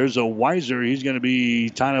 There's a Weiser. He's going to be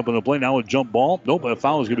tied up on the play now with jump ball. Nope, a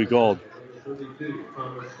foul is going to be called.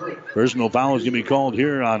 Personal foul is going to be called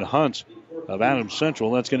here on Hunt of Adams Central.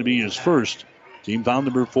 That's going to be his first. Team foul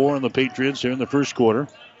number 4 on the Patriots here in the first quarter.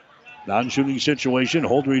 Non-shooting situation.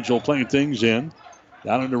 Holdrege will play things in.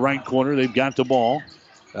 Down in the right corner, they've got the ball.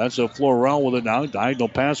 That's a Florell with it now. Diagonal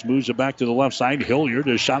pass, moves it back to the left side. Hilliard,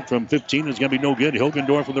 a shot from 15 is going to be no good.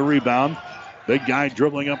 Hilgendorf with the rebound. Big guy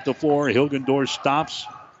dribbling up the floor. Hilgendorf stops.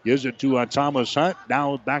 Gives it to Thomas Hunt.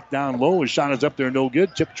 Now back down low. His shot is up there, no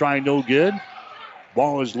good. Tip try, no good.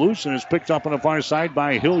 Ball is loose and is picked up on the far side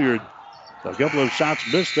by Hilliard. A couple of shots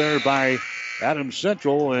missed there by Adams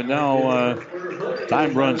Central, and now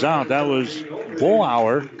time runs out. That was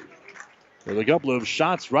Bullauer with a couple of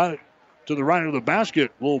shots right to the right of the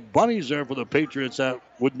basket. Little bunnies there for the Patriots that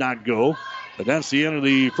would not go. But that's the end of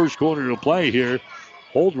the first quarter to play here.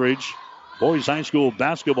 Holdrege Boys High School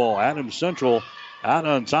basketball. Adams Central out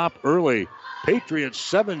on top early. Patriots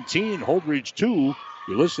 17, Holdrege 2.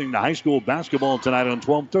 You're listening to high school basketball tonight on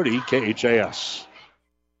 1230 KHAS.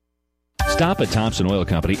 Stop at Thompson Oil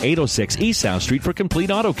Company, 806 East South Street for complete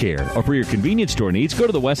auto care. Or for your convenience store needs, go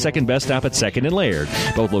to the West 2nd Best Stop at 2nd and Laird.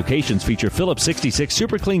 Both locations feature Phillips 66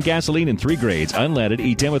 Super Clean gasoline in 3 grades, unleaded,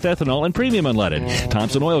 E10 with ethanol, and premium unleaded.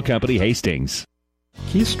 Thompson Oil Company, Hastings.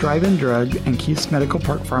 Keith's Drive-In Drug and Keith's Medical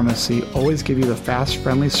Park Pharmacy always give you the fast,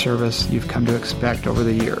 friendly service you've come to expect over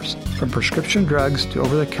the years. From prescription drugs to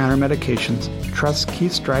over-the-counter medications, trust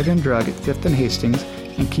Keith's Drive-In Drug at 5th and Hastings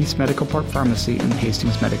and Keith's Medical Park Pharmacy in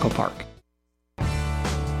Hastings Medical Park.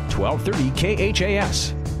 1230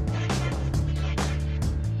 KHAS.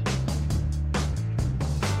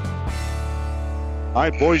 All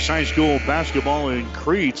right, boys high school basketball in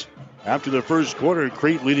Crete. After the first quarter,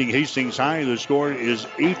 Crete leading Hastings High. The score is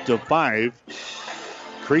 8-5.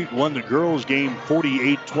 Crete won the girls' game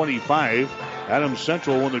 48-25. Adams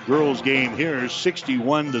Central won the girls' game here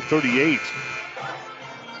 61-38.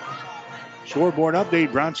 Scoreboard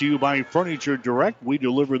update brought to you by Furniture Direct. We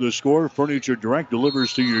deliver the score. Furniture Direct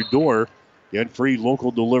delivers to your door. Get free local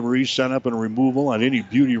delivery, setup, and removal on any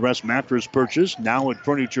Beauty Rest mattress purchase. Now at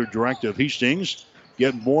Furniture Direct of Hastings.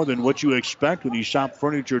 Get more than what you expect when you shop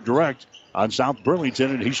Furniture Direct on South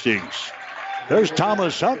Burlington and Hastings. There's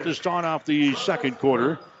Thomas Hunt to start off the second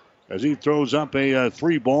quarter as he throws up a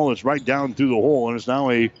 3 ball that's right down through the hole, and it's now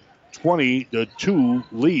a 20-2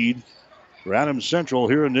 lead for Adams Central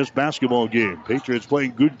here in this basketball game. Patriots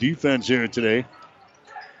playing good defense here today.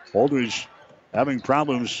 Holdrege having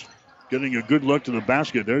problems getting a good look to the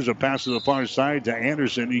basket. There's a pass to the far side to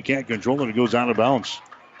Anderson. He can't control it. It goes out of bounds.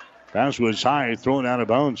 Pass was high, thrown out of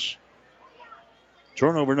bounds.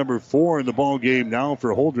 Turnover number 4 in the ball game now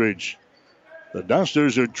for Holdrege. The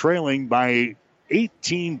Dusters are trailing by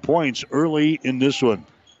 18 points early in this one.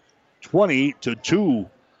 20-2.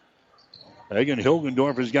 Hagen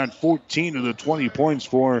Hilgendorf has got 14 of the 20 points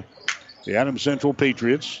for the Adams Central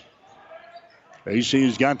Patriots. AC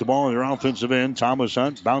has got the ball in their offensive end. Thomas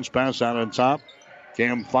Hunt, bounce pass out on top.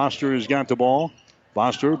 Cam Foster has got the ball.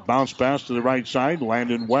 Foster, bounce pass to the right side.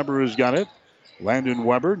 Landon Weber has got it. Landon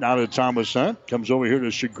Weber, now to Thomas Hunt. Comes over here to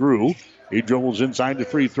Shagru. He dribbles inside the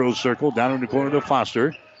free throw circle. Down in the corner to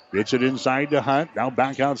Foster. Gets it inside to Hunt. Now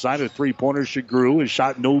back outside. A three-pointer. Shagru. His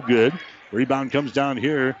shot no good. Rebound comes down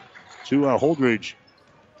here to Holdrege.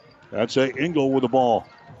 That's Engel with the ball.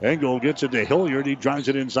 Engel gets it to Hilliard. He drives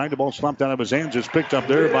it inside. The ball slumped out of his hands. It's picked up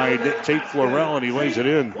there by Tate Florell, and he lays it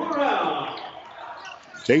in.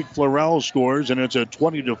 Tate Florell scores, and it's a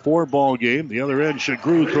 20-4 ball game. The other end,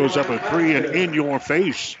 Shagru throws up a 3 and in your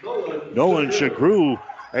face. Nolan Shagru,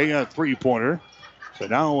 a three-pointer. So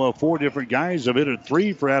now 4 different guys have hit a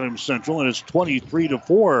 3 for Adams Central, and it's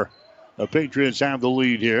 23-4. The Patriots have the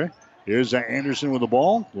lead here. Here's Anderson with the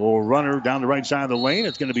ball. Little runner down the right side of the lane.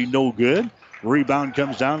 It's going to be no good. Rebound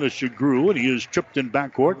comes down to Shagru, and he is tripped in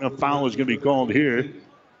backcourt, and a foul is going to be called here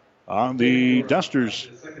on the Dusters.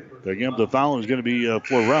 Picking up the foul is going to be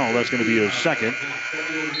Florell. That's going to be his second.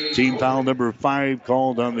 Team foul number 5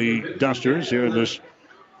 called on the Dusters here in this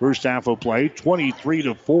first half of play.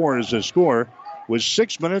 23-4 is the score with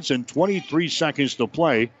 6 minutes and 23 seconds to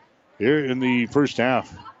play here in the first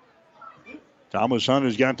half. Thomas Hunt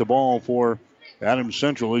has got the ball for Adams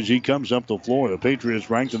Central as he comes up the floor. The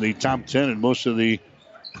Patriots ranked in the top 10 in most of the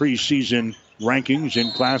preseason rankings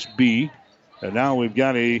in Class B. And now we've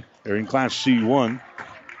got in Class C1.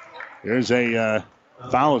 There's a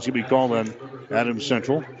foul that's going to be called on Adams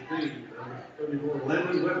Central.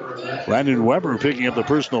 Landon Weber picking up the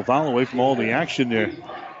personal foul away from all the action there.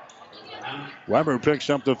 Weber picks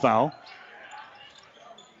up the foul.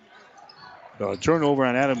 A turnover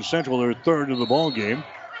on Adams Central, their third of the ball game.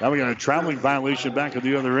 Now we got a traveling violation back at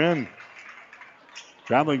the other end.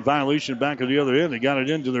 Traveling violation back at the other end. They got it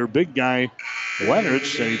into their big guy,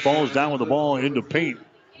 Leonards, and he falls down with the ball into paint.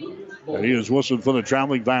 And he is whistled for the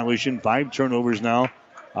traveling violation. 5 turnovers now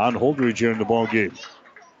on Holdrege here in the ball game.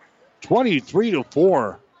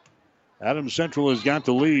 23-4. Adams Central has got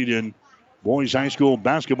the lead in boys high school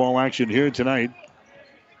basketball action here tonight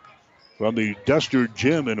from the Duster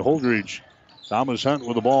Gym in Holdrege. Thomas Hunt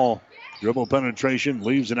with the ball. Dribble penetration,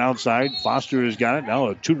 leaves it outside. Foster has got it. Now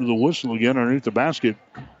a 2 to the whistle again underneath the basket.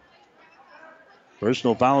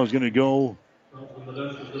 Personal foul is going to go.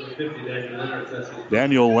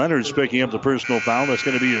 Daniel Leonards picking up the personal foul. That's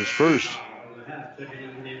going to be his first.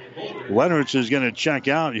 Leonards is going to check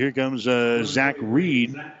out. Here comes Zach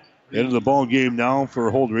Reed into the ball game now for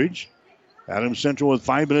Holdrege. Adams Central with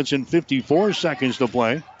 5 minutes and 54 seconds to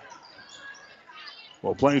play.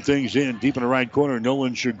 will play things in deep in the right corner.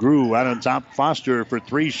 Nolan Shagru out on top. Foster for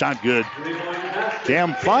three. Shot good.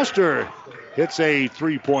 Cam Foster hits a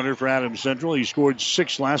three-pointer for Adams Central. He scored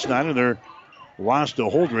 6 last night in their loss to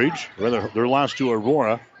Holdrege. Rather, their loss to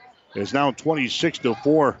Aurora. It's now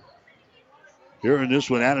 26-4. Here in this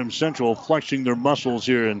one, Adams Central flexing their muscles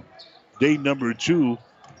here in day number 2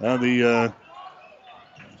 on the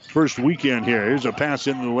first weekend here. Here's a pass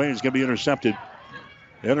into the lane. It's going to be intercepted.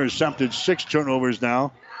 Intercepted. 6 turnovers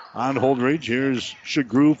now on Holdrege. Here's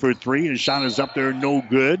Shagru for 3. His shot is up there. No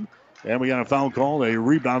good. And we got a foul call, a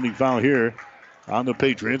rebounding foul here on the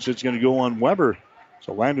Patriots. It's going to go on Weber.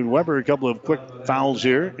 So Landon Weber, a couple of quick fouls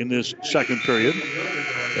here in this second period.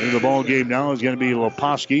 And the ball game now is going to be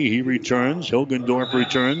Leposki. He returns. Hilgendorf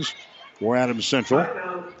returns for Adams Central.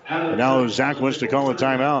 And now Zach wants to call a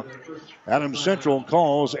timeout. Adams Central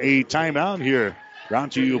calls a timeout here.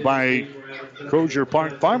 Brought to you by Crozier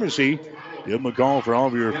Park Pharmacy. Give them a call for all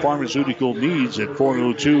of your pharmaceutical needs at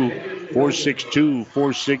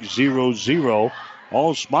 402-462-4600.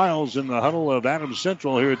 All smiles in the huddle of Adams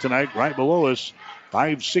Central here tonight, right below us.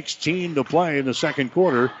 5:16 to play in the second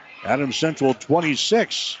quarter. Adams Central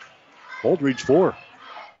 26, Holdrege 4.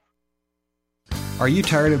 Are you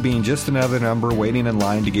tired of being just another number waiting in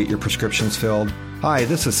line to get your prescriptions filled? Hi,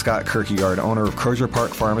 this is Scott Kierkegaard, owner of Crozier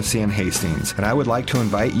Park Pharmacy in Hastings, and I would like to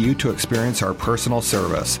invite you to experience our personal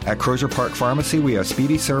service. At Crozier Park Pharmacy, we have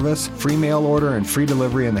speedy service, free mail order, and free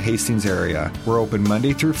delivery in the Hastings area. We're open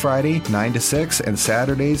Monday through Friday, 9 to 6, and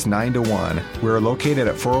Saturdays, 9 to 1. We are located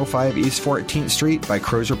at 405 East 14th Street by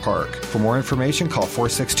Crozier Park. For more information, call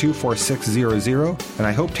 462-4600, and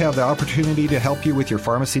I hope to have the opportunity to help you with your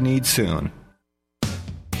pharmacy needs soon.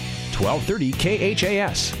 1230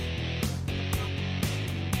 KHAS.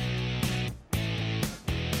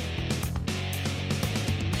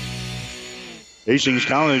 Hastings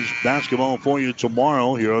College basketball for you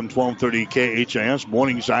tomorrow here on 1230 KHAS.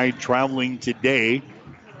 Morningside traveling today.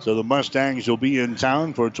 So the Mustangs will be in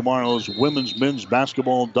town for tomorrow's women's men's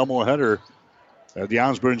basketball doubleheader at the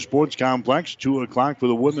Osborne Sports Complex. 2 o'clock for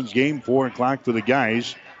the women's game, 4 o'clock for the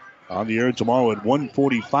guys. On the air tomorrow at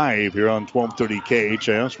 1:45 here on 1230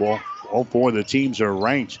 KHAS. Well, all 4 of the teams are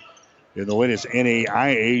ranked in the latest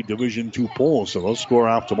NAIA Division II poll, so they'll score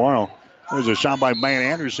off tomorrow. There's a shot by Matt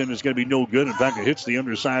Anderson. It's going to be no good. In fact, it hits the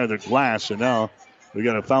underside of the glass, and now we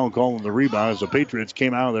got a foul call on the rebound as the Patriots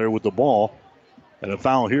came out of there with the ball. And a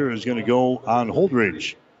foul here is going to go on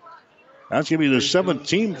Holdrege. That's going to be the 7th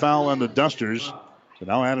team foul on the Dusters. So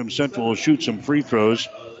now Adams Central will shoot some free throws.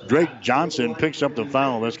 Drake Johnson picks up the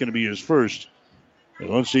foul. That's going to be his first. And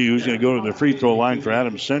let's see who's going to go to the free throw line for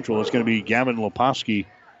Adams Central. It's going to be Gavin Leposki.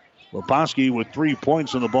 Leposki with 3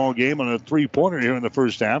 points in the ball game on a three-pointer here in the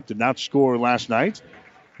first half. Did not score last night.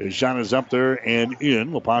 His shot is up there and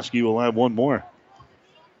in. Leposki will have one more.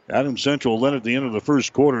 Adams Central led at the end of the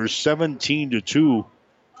first quarter, 17-2.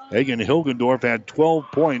 Hagen Hilgendorf had 12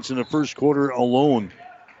 points in the first quarter alone.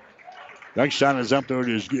 Next shot is up there. It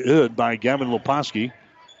is good by Gavin Leposki.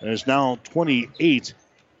 And it's now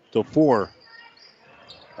 28-4.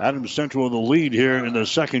 Adams Central in the lead here in the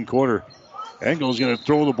second quarter. Engel's going to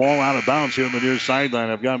throw the ball out of bounds here on the near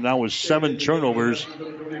sideline. I've got him now with 7 turnovers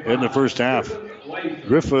in the first half.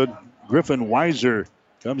 Griffin Weiser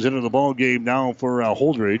comes into the ball game now for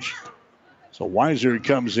Holdrege. So Weiser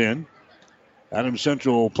comes in. Adams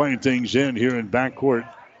Central playing things in here in backcourt.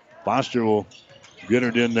 Foster will get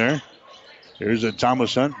it in there. Here's a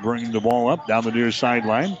Thomas Hunt bringing the ball up down the near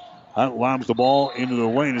sideline. Hunt lobs the ball into the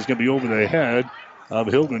lane. It's going to be over the head of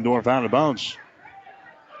Hilgendorf out of bounds.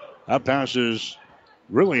 That pass is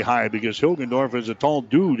really high because Hilgendorf is a tall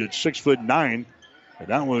dude at 6'9", and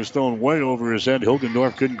that one was thrown way over his head.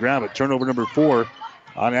 Hilgendorf couldn't grab it. Turnover number 4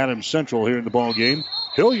 on Adams Central here in the ball game.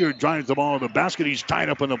 Hilliard drives the ball to the basket. He's tied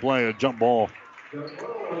up in the play, a jump ball.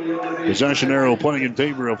 Possession arrow playing in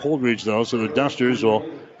favor of Holdrege, though, so the Dusters will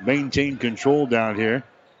maintain control down here.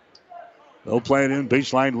 They'll play it in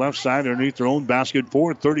baseline left side underneath their own basket.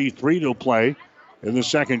 4:33 to play in the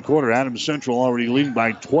second quarter. Adams Central already leading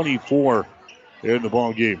by 24 here in the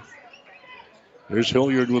ball game. There's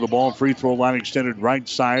Hilliard with the ball. Free throw line extended right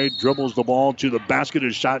side. Dribbles the ball to the basket.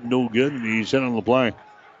 His shot no good, and he's hit on the play.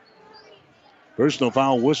 Personal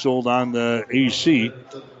foul whistled on the AC.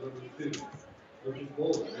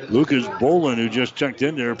 Lucas Bolin, who just checked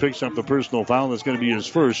in there, picks up the personal foul. That's going to be his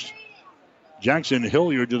first. Jackson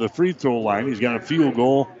Hilliard to the free throw line. He's got a field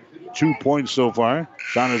goal. 2 points so far.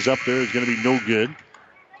 Shot is up there. It's going to be no good.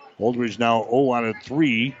 Holdrege now 0 out of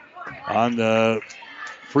 3 on the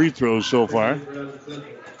free throws so far.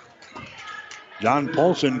 John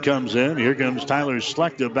Paulson comes in. Here comes Tyler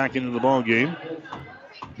Slechta back into the ball game.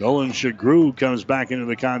 Nolan Shagru comes back into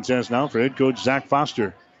the contest now for head coach Zach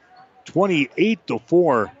Foster.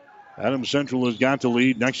 28-4. Adams Central has got the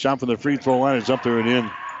lead. Next shot from the free throw line is up there and in.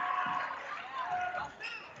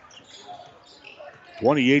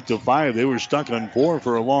 28-5. They were stuck on 4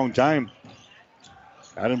 for a long time.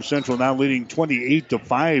 Adams Central now leading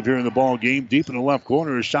 28-5 here in the ball game. Deep in the left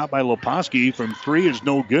corner, a shot by Leposki from 3 is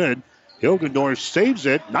no good. Hilgendorf saves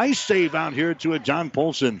it. Nice save out here to a John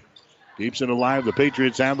Polson. Keeps it alive. The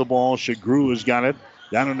Patriots have the ball. Shagru has got it.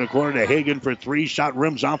 Down in the corner to Hagan for 3. Shot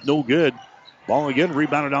rims off, no good. Ball again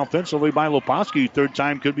rebounded offensively by Leposki. Third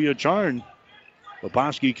time could be a charm.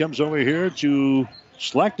 Leposki comes over here to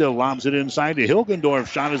Slechta. Lobs it inside to Hilgendorf.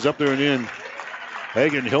 Shot is up there and in.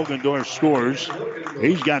 Hagan Hilgendorf scores.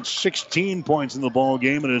 He's got 16 points in the ball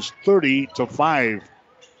game, and it's 30-5.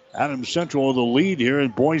 Adams Central the lead here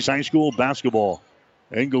in boys high school basketball.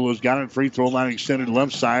 Engel has got it. Free throw line extended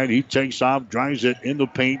left side. He takes off, drives it in the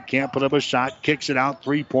paint. Can't put up a shot. Kicks it out.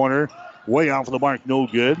 Three-pointer. Way off of the mark. No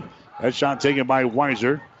good. That shot taken by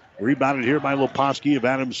Weiser. Rebounded here by Leposki of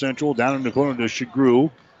Adams Central. Down in the corner to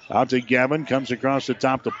Shagru. Out to Gavin. Comes across the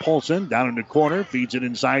top to Paulson. Down in the corner. Feeds it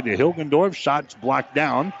inside to Hilgendorf. Shot's blocked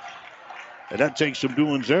down. And that takes some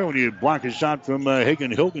doings there when you block a shot from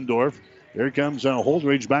Hagen Hilgendorf. Here comes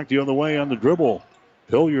Holdrege back the other way on the dribble.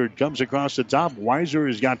 Hilliard comes across the top. Weiser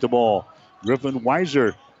has got the ball. Griffin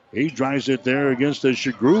Weiser. He drives it there against the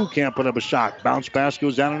Shagru. Can't put up a shot. Bounce pass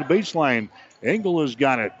goes down on the baseline. Engel has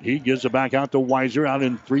got it. He gives it back out to Weiser out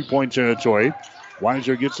in three-point territory.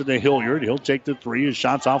 Weiser gets it to Hilliard. He'll take the 3. His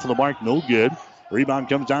shot's off of the mark. No good. Rebound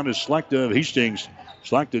comes down to Slechta of Hastings.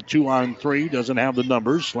 Slechta 2-on-3. Doesn't have the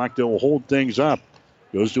numbers. Slechta will hold things up.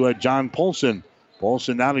 Goes to John Polson.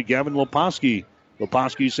 Polson now to Gavin Leposki.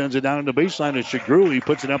 Leposki sends it down in the baseline to Shagru. He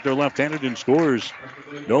puts it up there left-handed and scores.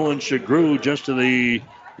 Nolan Shagru just to the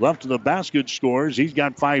left of the basket scores. He's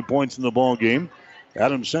got 5 points in the ball game.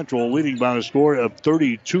 Adams Central leading by a score of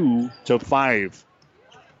 32-5.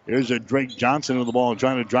 Here's a Drake Johnson on the ball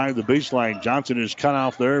trying to drive the baseline. Johnson is cut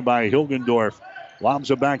off there by Hilgendorf.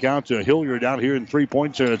 Lobs it back out to Hilliard out here in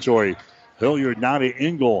three-point territory. Hilliard now to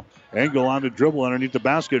Engel. Engel on the dribble underneath the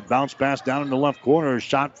basket. Bounce pass down in the left corner.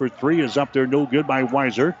 Shot for 3 is up there. No good by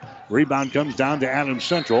Weiser. Rebound comes down to Adams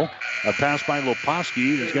Central. A pass by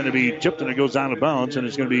Leposki is going to be tipped and it goes out of bounds, and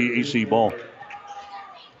it's going to be AC ball.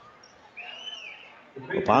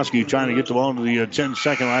 Leposki trying to get the ball to the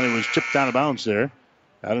 10-second line. It was tipped out of bounds there.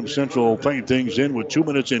 Adams Central playing things in with 2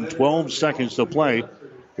 minutes and 12 seconds to play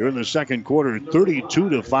here in the second quarter.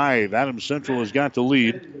 32-5. Adams Central has got the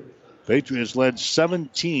lead. Patriots led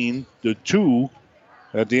 17-2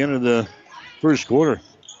 at the end of the first quarter.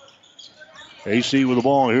 AC with the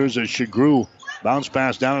ball. Here's a Shagru. Bounce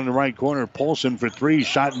pass down in the right corner. Paulson for 3.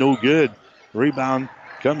 Shot no good. Rebound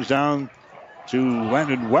comes down to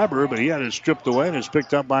Landon Weber, but he had it stripped away and it's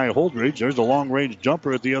picked up by Holdrege. There's a long-range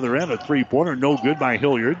jumper at the other end. A three-pointer. No good by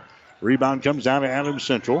Hilliard. Rebound comes down to Adams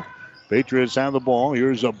Central. Patriots have the ball.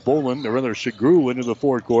 Here's a Shagru into the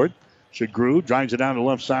forecourt. Shagru drives it down the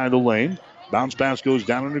left side of the lane. Bounce pass goes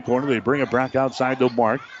down in the corner. They bring it back outside to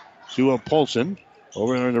Mark. To Paulson.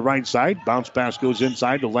 Over on the right side. Bounce pass goes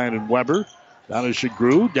inside to Landon Weber. Down to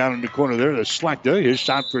Shagru. Down in the corner there to Slechta. His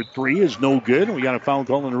shot for 3 is no good. We got a foul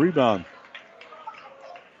call on the rebound.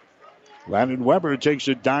 Landon Weber takes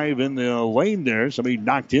a dive in the lane there. Somebody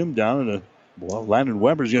knocked him down. And Landon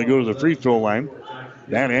Weber's going to go to the free throw line.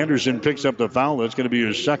 Dan Anderson picks up the foul. That's going to be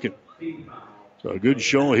his second. So a good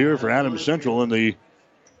show here for Adams Central in the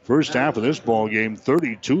first half of this ball game.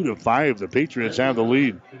 32-5. The Patriots have the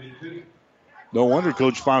lead. No wonder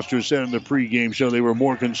Coach Foster said in the pregame show they were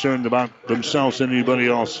more concerned about themselves than anybody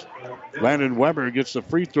else. Landon Weber gets the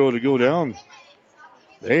free throw to go down.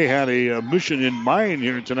 They had a mission in mind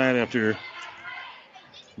here tonight after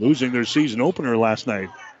losing their season opener last night.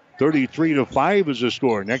 33-5 is the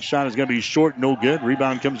score. Next shot is going to be short, no good.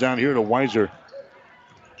 Rebound comes down here to Weiser.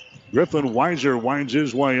 Griffin Weiser winds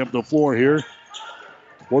his way up the floor here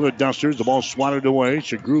for the Dusters. The ball swatted away.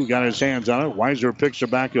 Shagru got his hands on it. Weiser picks it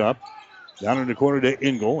back up. Down in the corner to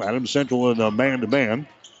Engel. Adams Central in a man-to-man.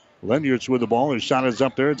 Lenyards with the ball. His shot is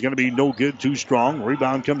up there. It's going to be no good, too strong.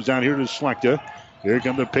 Rebound comes down here to Slechta. Here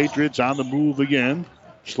come the Patriots on the move again.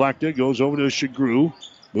 Slechta goes over to Shagru.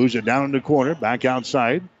 Moves it down in the corner. Back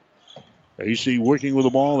outside. AC working with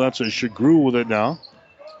the ball. That's a Shagru with it now.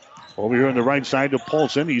 Over here on the right side to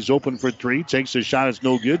Paulson. He's open for 3. Takes a shot. It's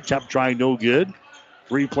no good. Tap try, no good.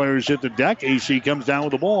 3 players hit the deck. AC comes down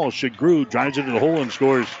with the ball. Shagru drives it to the hole and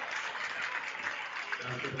scores.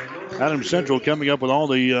 Adams Central coming up with all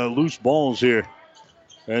the loose balls here.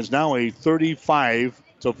 And it's now a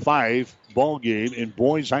 35-5 ball game in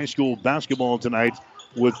boys high school basketball tonight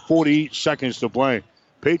with 40 seconds to play.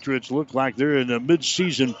 Patriots look like they're in a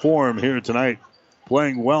midseason form here tonight,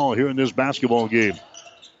 playing well here in this basketball game.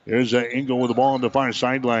 Here's Engel with the ball on the far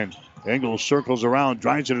sideline. Engel circles around,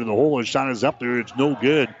 drives it into the hole. His shot is up there. It's no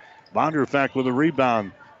good. Bonderfeck with a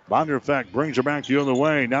rebound. Bonderfeck brings her back the other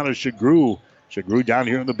way. Now to Shagru. Shagru down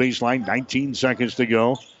here on the baseline. 19 seconds to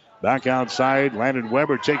go. Back outside. Landon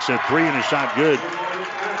Weber takes a three and a shot good.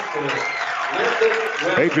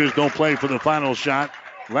 Patriots don't play for the final shot.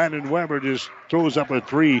 Landon Weber just throws up a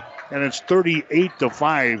three, and it's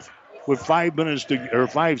 38-5 with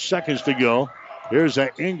 5 seconds to go. Here's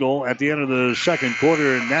Engel at the end of the second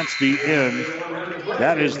quarter, and that's the end.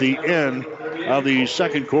 That is the end of the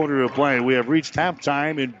second quarter of play. We have reached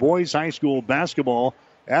halftime in boys high school basketball.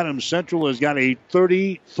 Adams Central has got a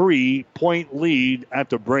 33-point lead at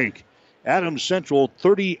the break. Adams Central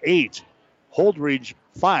 38, Holdrege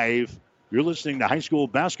 5. You're listening to high school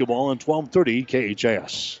basketball on 1230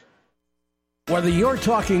 KHAS. Whether you're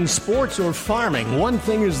talking sports or farming, one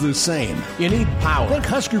thing is the same. You need power. Think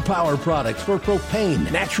Husker Power products for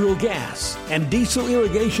propane, natural gas, and diesel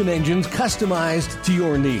irrigation engines customized to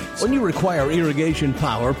your needs. When you require irrigation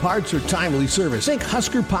power, parts, or timely service, think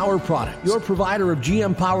Husker Power products, your provider of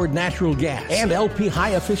GM-powered natural gas and LP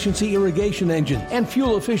high-efficiency irrigation engines and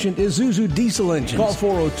fuel-efficient Isuzu diesel engines. Call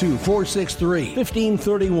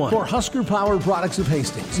 402-463-1531 for Husker Power products of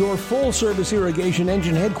Hastings, your full-service irrigation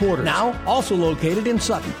engine headquarters. Now, also located in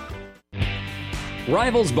Sutton.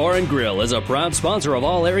 Rivals Bar and Grill is a proud sponsor of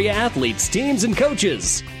all area athletes, teams, and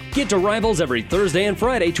coaches. Get to Rivals every Thursday and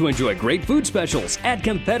Friday to enjoy great food specials at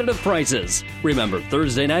competitive prices. Remember,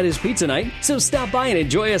 Thursday night is pizza night, so stop by and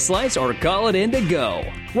enjoy a slice or call it in to go.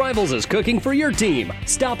 Rivals is cooking for your team.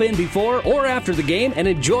 Stop in before or after the game and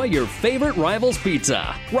enjoy your favorite Rivals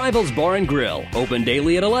pizza. Rivals Bar and Grill, open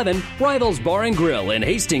daily at 11. Rivals Bar and Grill in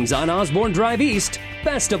Hastings on Osborne Drive East.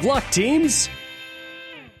 Best of luck, teams.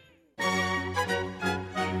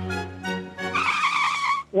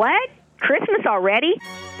 What? Christmas already?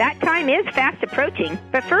 That time is fast approaching.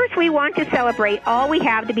 But first, we want to celebrate all we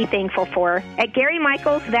have to be thankful for. At Gary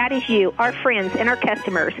Michaels, that is you, our friends, and our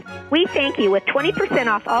customers. We thank you with 20%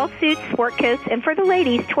 off all suits, sport coats, and for the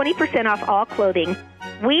ladies, 20% off all clothing.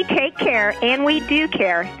 We take care, and we do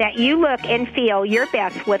care, that you look and feel your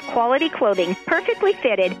best with quality clothing, perfectly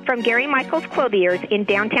fitted from Gary Michaels Clothiers in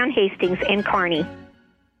downtown Hastings and Kearney.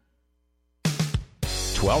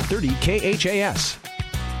 1230 KHAS.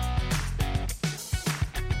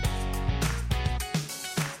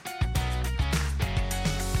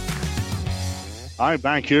 All right,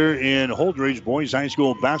 back here in Holdrege boys high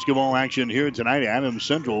school basketball action here tonight. Adams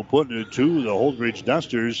Central putting it to the Holdrege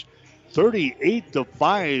Dusters.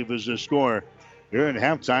 38-5 is the score. Here at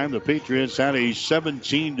halftime, the Patriots had a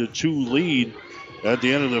 17-2 lead at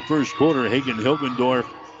the end of the first quarter. Hagen Hilgendorf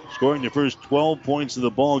scoring the first 12 points of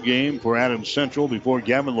the ball game for Adams Central before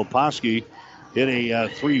Gavin Leposki hit a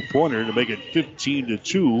three-pointer to make it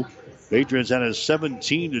 15-2. Patriots had a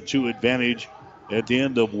 17-2 advantage at the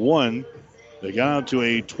end of one. They got out to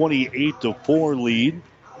a 28-4 lead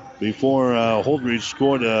before Holdrege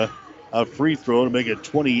scored a free throw to make it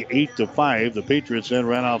 28-5. The Patriots then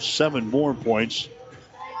ran off 7 more points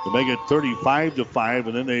to make it 35-5,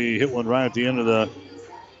 and then they hit one right at the end of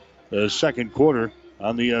the second quarter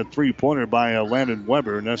on the three-pointer by Landon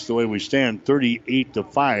Weber, and that's the way we stand,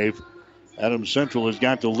 38-5. Adams Central has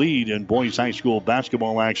got the lead in boys high school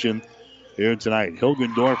basketball action here tonight.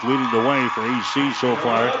 Hilgendorf leading the way for AC so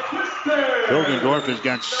far. Hilgendorf has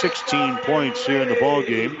got 16 points here in the ball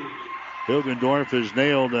game. Hilgendorf has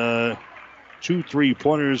nailed 2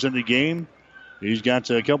 3-pointers in the game. He's got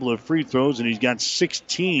a couple of free throws, and he's got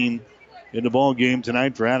 16 in the ball game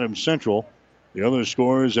tonight for Adams Central. The other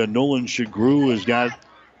scorers, Nolan Shagru has got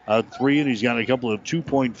 3, and he's got a couple of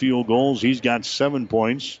 2-point field goals. He's got 7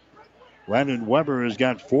 points. Landon Weber has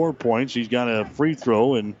got 4 points. He's got a free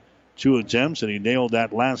throw and 2 attempts, and he nailed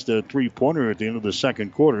that last 3-pointer at the end of the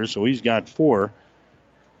second quarter, so he's got 4.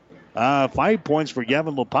 5 points for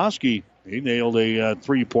Gavin Leposki. He nailed a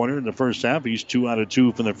 3-pointer in the first half. He's 2 out of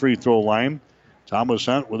 2 from the free throw line. Thomas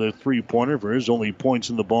Hunt with a 3-pointer for his only points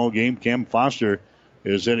in the ball game. Cam Foster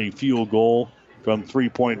is in a field goal from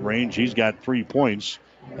 3-point range. He's got 3 points.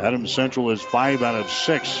 Adams Central is 5 out of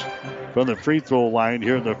 6 from the free throw line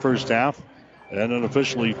here in the first half, and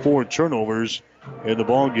unofficially 4 turnovers in the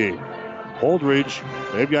ball game. Holdrege,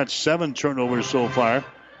 they've got 7 turnovers so far.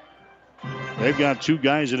 They've got 2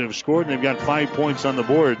 guys that have scored, and they've got 5 points on the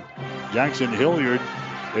board. Jackson Hilliard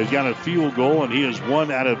has got a field goal, and he is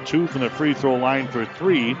 1 out of 2 from the free throw line for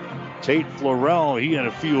 3. Tate Florell, he had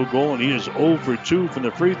a field goal, and he is 0 for 2 from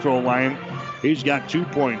the free throw line. He's got 2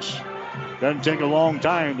 points. Doesn't take a long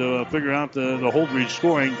time to figure out the Holdrege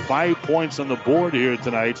scoring. 5 points on the board here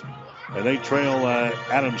tonight. And they trail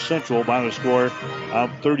Adams Central by the score of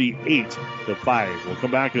 38-5. We'll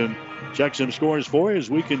come back and check some scores for you as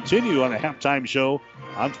we continue on a halftime show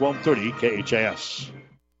on 1230 KHAS.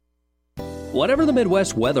 Whatever the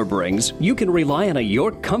Midwest weather brings, you can rely on a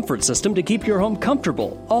York comfort system to keep your home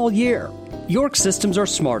comfortable all year. York systems are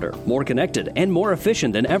smarter, more connected, and more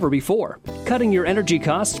efficient than ever before, cutting your energy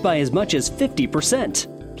costs by as much as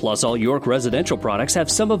 50%. Plus, all York residential products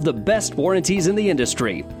have some of the best warranties in the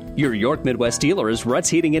industry. Your York Midwest dealer is Ruts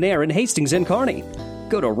Heating and Air in Hastings and Kearney.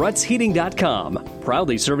 Go to rutsheating.com,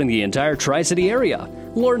 proudly serving the entire Tri-City area.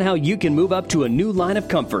 Learn how you can move up to a new line of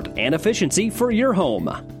comfort and efficiency for your home.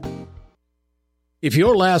 If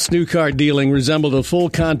your last new car dealing resembled a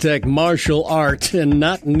full-contact martial art and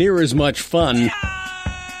not near as much fun,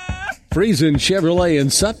 Friesen Chevrolet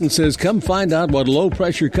in Sutton says come find out what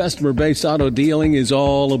low-pressure customer-based auto dealing is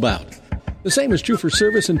all about. The same is true for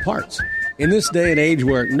service and parts. In this day and age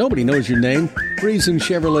where nobody knows your name, Friesen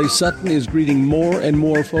Chevrolet Sutton is greeting more and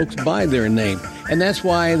more folks by their name. And that's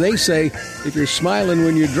why they say, if you're smiling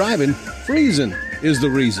when you're driving, Friesen is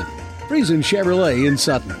the reason. Friesen Chevrolet in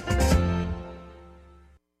Sutton.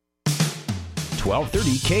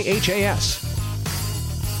 1230 KHAS.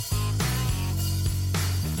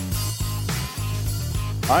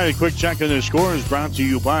 All right, a quick check on the scores brought to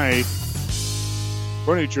you by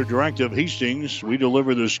Furniture Direct of Hastings. We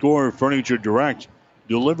deliver the score. Furniture Direct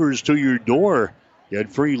delivers to your door.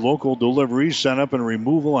 Get free local delivery, set up and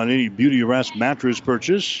removal on any Beauty-Rest mattress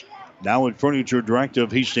purchase. Now at Furniture Direct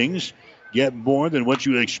of Hastings, get more than what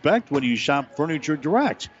you expect when you shop Furniture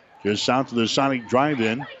Direct. Just south of the Sonic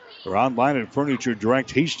Drive-In or online at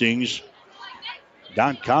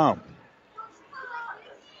FurnitureDirectHastings.com.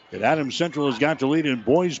 And Adams Central has got the lead in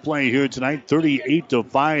boys play here tonight,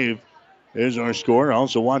 38-5. There's our score.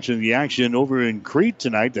 Also watching the action over in Crete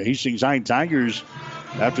tonight. The Hastings High Tigers,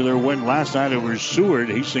 after their win last night over Seward,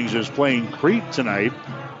 Hastings is playing Crete tonight.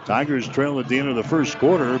 Tigers trail at the end of the first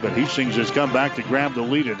quarter, but Hastings has come back to grab the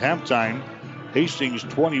lead at halftime. Hastings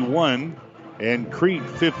 21 and Crete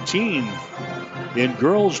 15. In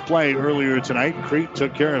girls play earlier tonight, Crete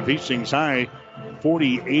took care of Hastings High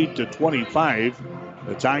 48-25.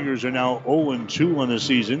 The Tigers are now 0-2 on the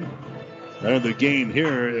season. In the game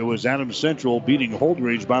here, it was Adams Central beating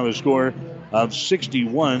Holdrege by the score of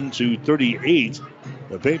 61-38.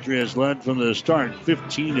 The Patriots led from the start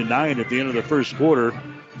 15-9 at the end of the first quarter,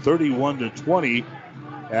 31-20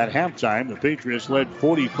 at halftime. The Patriots led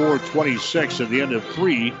 44-26 at the end of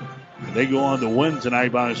 3. They go on to win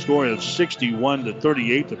tonight by a score of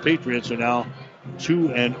 61-38. The Patriots are now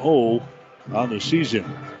 2-0 on the season.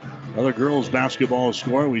 Another girls basketball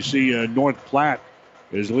score. We see North Platte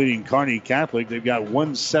is leading Kearney Catholic. They've got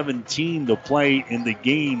 1:17 to play in the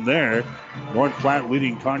game there. North Platte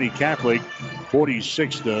leading Kearney Catholic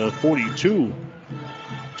 46-42.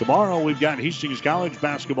 Tomorrow we've got Hastings College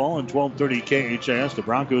basketball and 1230 KHAS. The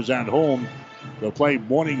Broncos at home. They'll play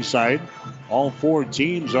Morningside. All 4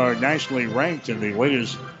 teams are nationally ranked in the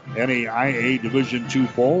latest NAIA Division II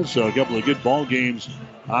poll. So a couple of good ball games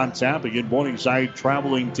on tap. Again, Morningside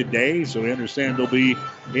traveling today, so we understand they'll be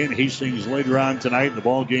in Hastings later on tonight. The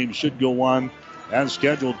ball game should go on as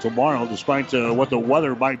scheduled tomorrow, despite what the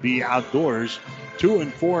weather might be outdoors. 2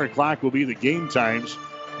 and 4 o'clock will be the game times.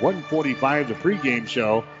 1:45 the pregame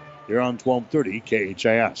show here on 1230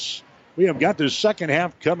 KHIS. We have got the second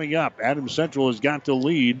half coming up. Adams Central has got the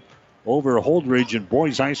lead over Holdrege in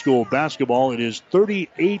boys high school basketball. It is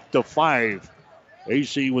 38-5.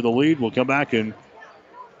 AC with the lead. We'll come back and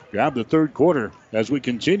grab the third quarter as we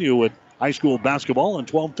continue with high school basketball on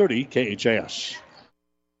 1230 KHAS.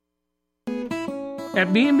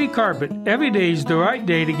 At B&B Carpet, every day is the right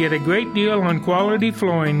day to get a great deal on quality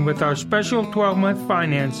flooring with our special 12-month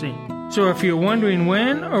financing. So if you're wondering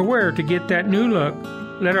when or where to get that new look,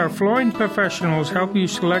 let our flooring professionals help you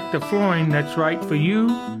select the flooring that's right for you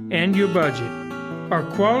and your budget. Our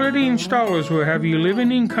quality installers will have you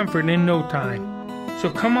living in comfort in no time.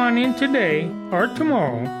 So come on in today or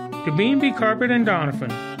tomorrow to B&B Carpet and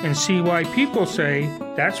Donovan and see why people say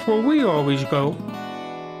that's where we always go.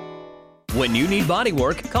 When you need body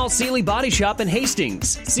work, call Seeley Body Shop in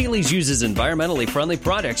Hastings. Seeley's uses environmentally friendly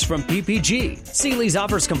products from PPG. Seeley's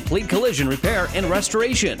offers complete collision repair and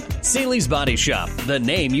restoration. Seeley's Body Shop, the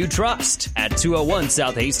name you trust, at 201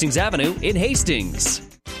 South Hastings Avenue in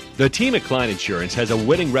Hastings. The team at Klein Insurance has a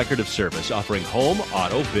winning record of service, offering home,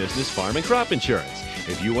 auto, business, farm, and crop insurance.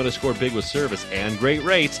 If you want to score big with service and great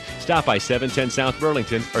rates, stop by 710 South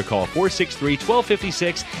Burlington or call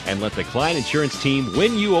 463-1256 and let the Klein Insurance team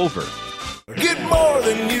win you over. Get more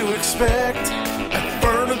than you expect at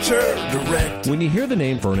Furniture Direct. When you hear the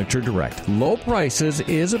name Furniture Direct, low prices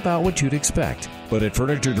is about what you'd expect. But at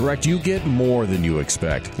Furniture Direct, you get more than you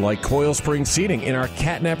expect, like coil spring seating in our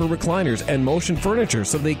catnapper recliners and motion furniture,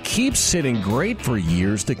 so they keep sitting great for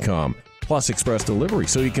years to come. Plus express delivery,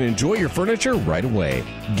 so you can enjoy your furniture right away.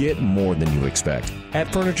 Get more than you expect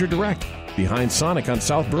at Furniture Direct, behind Sonic on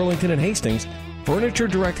South Burlington and Hastings,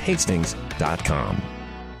 FurnitureDirectHastings.com.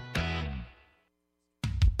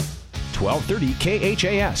 1230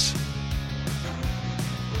 KHAS.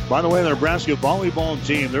 By the way, the Nebraska volleyball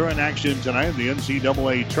team, they're in action tonight in the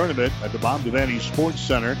NCAA tournament at the Bob Devaney Sports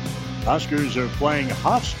Center. Huskers are playing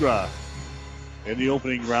Hofstra in the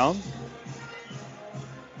opening round.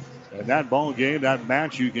 And that ball game, that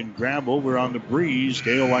match, you can grab over on the Breeze,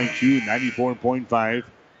 KOIQ 94.5.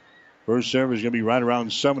 First serve is going to be right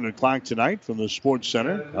around 7 o'clock tonight from the Sports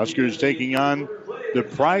Center. Huskers taking on the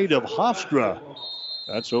Pride of Hofstra.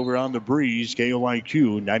 That's over on the Breeze,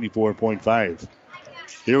 KOIQ 94.5.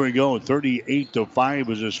 Here we go, 38-5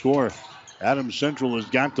 is the score. Adams Central has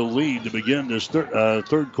got the lead to begin this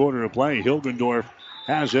third quarter of play. Hilgendorf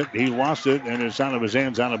has it. He lost it, and it's out of his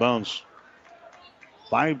hands, out of bounds.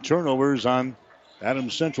 5 turnovers on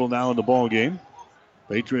Adams Central now in the ball game.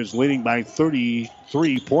 Patriots leading by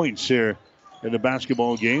 33 points here in the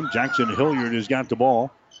basketball game. Jackson Hilliard has got the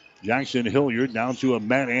ball. Jackson Hilliard down to a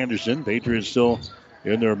Matt Anderson. Patriots still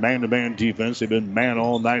in their man-to-man defense. They've been man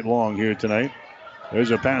all night long here tonight.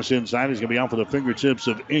 There's a pass inside. It's going to be out for the fingertips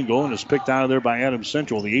of Engel, and it's picked out of there by Adams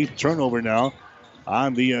Central. The 8th turnover now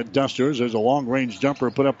on the Dusters. There's a long-range jumper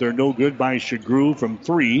put up there, no good by Shagru from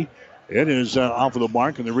 3. It is off of the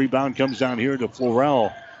mark, and the rebound comes down here to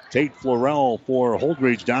Florell. Tate Florell for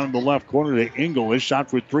Holdrege down in the left corner to Engel. His shot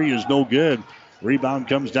for 3 is no good. Rebound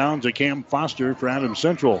comes down to Cam Foster for Adams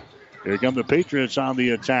Central. Here come the Patriots on the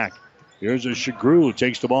attack. Here's a Shagru,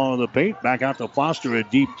 takes the ball in the paint. Back out to Foster, a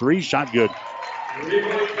deep 3, shot good.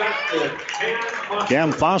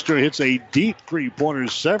 Cam Foster hits a deep 3-pointer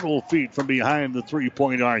several feet from behind the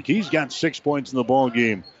 3-point arc. He's got 6 points in the ball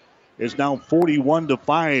game. It's now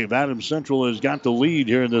 41-5. Adams Central has got the lead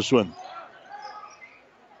here in this one.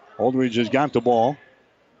 Holdrege has got the ball.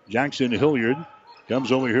 Jackson Hilliard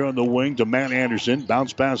comes over here on the wing to Matt Anderson.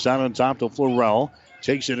 Bounce pass out on top to Florell.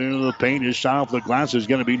 Takes it into the paint. His shot off the glass is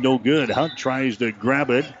going to be no good. Hunt tries to grab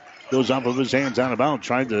it. Goes off of his hands, out of bounds.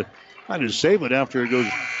 Tried to save it after it goes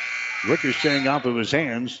ricocheting off of his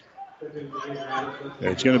hands.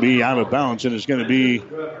 It's going to be out of bounds, and it's going to be,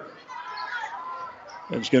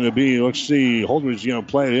 let's see, Holdrege is going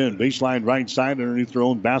to play it in. Baseline right side underneath their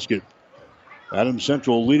own basket. Adams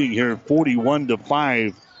Central leading here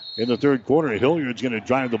 41-5 in the third quarter. Hilliard's going to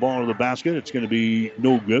drive the ball to the basket. It's going to be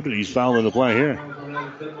no good, but he's fouling the play here.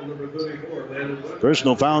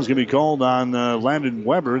 Personal foul is going to be called on Landon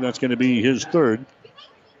Weber. That's going to be his third.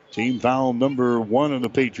 Team foul number 1 on the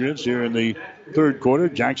Patriots here in the third quarter.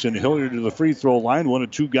 Jackson Hilliard to the free throw line. One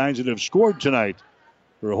of 2 guys that have scored tonight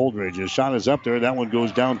for Holdrege. His shot is up there. That one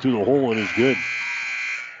goes down through the hole and is good.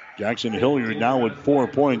 Jackson Hilliard now with 4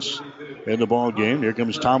 points in the ball game. Here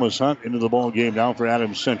comes Thomas Hunt into the ball game now for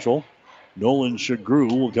Adams Central. Nolan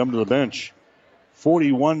Shagru will come to the bench.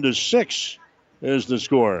 41-6 is the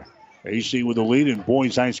score. AC with the lead in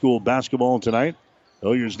boys high school basketball tonight.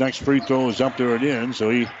 Hilliard's next free throw is up there and in, so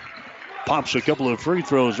he pops a couple of free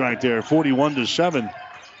throws right there. 41-7.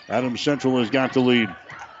 Adams Central has got the lead.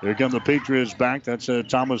 Here come the Patriots back. That's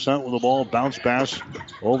Thomas Hunt with the ball. Bounce pass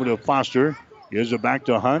over to Foster. Gives it back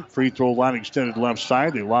to Hunt. Free throw line extended left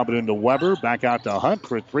side. They lob it into Weber. Back out to Hunt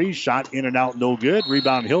for 3. Shot in and out, no good.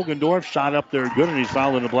 Rebound Hilgendorf. Shot up there good, and he's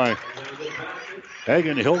fouled in the play.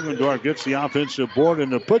 Hagen Hilgendorf gets the offensive board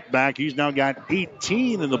and the putback. He's now got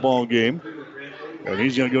 18 in the ball game. And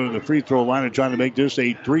he's going to go to the free throw line and try to make this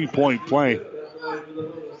a 3-point play.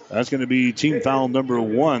 That's going to be team foul number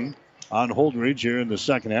 1 on Holdrege here in the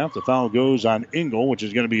second half. The foul goes on Engel, which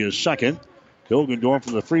is going to be his second. Hilgendorf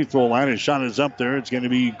from the free throw line. His shot is up there. It's going to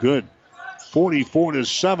be good.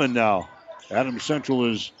 44-7 now. Adams Central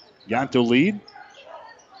has got the lead.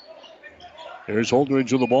 There's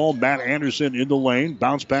Holdrege with the ball. Matt Anderson in the lane.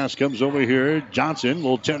 Bounce pass comes over here. Johnson,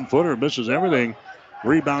 little 10-footer, misses everything.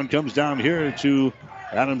 Rebound comes down here to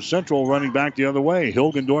Adams Central, running back the other way.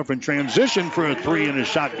 Hilgendorf in transition for a 3, and a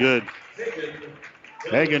shot good.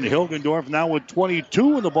 Hagen Hilgendorf now with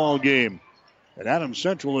 22 in the ball game. And Adams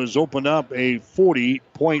Central has opened up a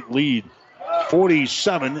 40-point lead,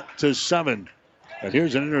 47-7. And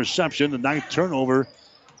here's an interception, the 9th turnover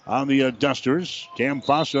on the Dusters. Cam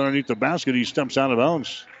Foster underneath the basket. He steps out of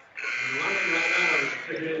bounds.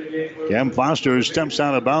 Cam Foster steps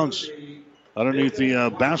out of bounds underneath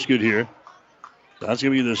the basket here. That's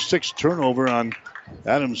going to be the 6th turnover on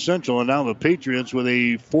Adams Central. And now the Patriots with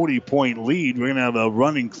a 40-point lead. We're going to have a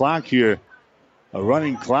running clock here. A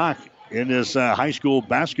running clock in this high school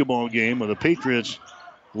basketball game with the Patriots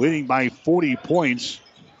leading by 40 points,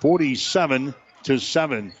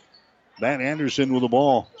 47-7. Matt Anderson with the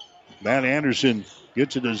ball. Matt Anderson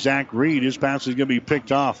gets it to Zach Reed. His pass is going to be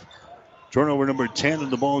picked off. Turnover number 10 in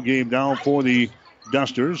the ball game now for the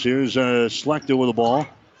Dusters. Here's Slechta with the ball.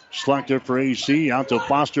 Slechta for AC. Out to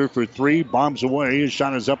Foster for 3. Bombs away. His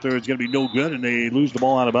shot is up there. It's going to be no good, and they lose the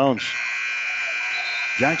ball out of bounds.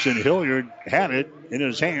 Jackson Hilliard had it in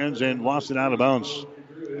his hands and lost it out of bounds.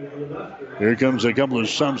 Here comes a couple of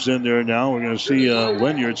subs in there now. We're going to see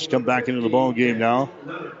Lenyards come back into the ball game now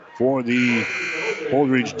for the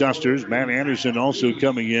Holdrege Dusters. Matt Anderson also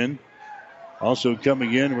coming in. Also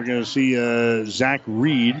coming in, we're going to see Zach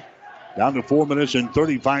Reed. Down to 4 minutes and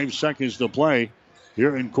 35 seconds to play.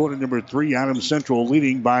 Here in quarter number 3, Adams Central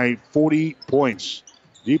leading by 40 points.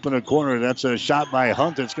 Deep in the corner, that's a shot by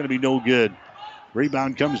Hunt. That's going to be no good.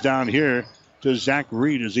 Rebound comes down here to Zach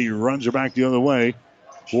Reed as he runs her back the other way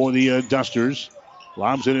for the Dusters.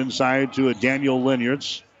 Lobs it inside to Daniel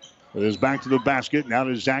Lenyards. It is back to the basket. Now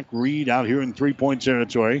to Zach Reed out here in three-point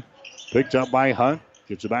territory. Picked up by Hunt.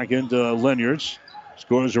 Gets it back into Lenyards.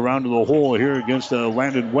 Scores around to the hole here against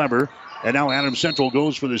Landon Weber. And now Adams Central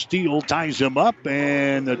goes for the steal, ties him up,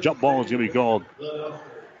 and the jump ball is going to be called.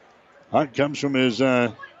 Hunt comes from his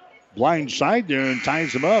blind side there and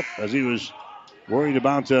ties him up as he was worried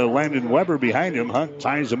about Landon Weber behind him. Hunt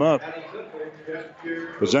ties him up.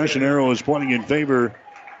 Possession arrow is pointing in favor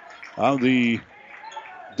of the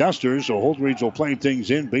Dusters, so Holdrege will play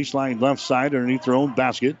things in. Baseline left side underneath their own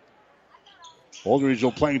basket. Holdrege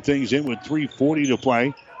will play things in with 3:40 to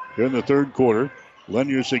play here in the third quarter.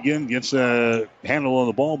 Lenyards again gets a handle on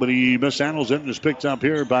the ball, but he mishandles it and is picked up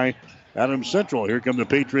here by Adams Central. Here come the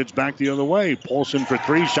Patriots back the other way. Polson for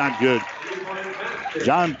 3, shot good.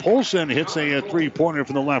 John Polson hits a three-pointer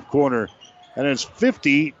from the left corner, and it's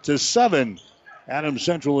 50-7. Adams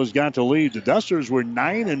Central has got to lead. The Dusters were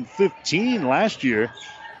 9-15 last year.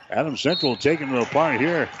 Adams Central taking it apart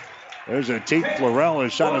here. There's a Tate Florell.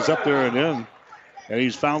 His shot is up there and in, and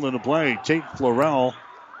he's fouled in the play. Tate Florell.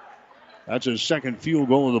 That's his second field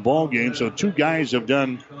goal of the ball game. So two guys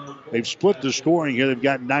they've split the scoring here. They've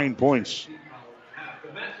got 9 points.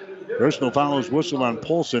 Personal foul is whistled on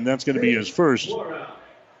Polson. That's going to be his first.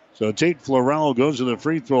 So Tate Florell goes to the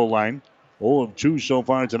free throw line. 0 of 2 so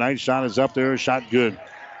far tonight. Shot is up there. Shot good.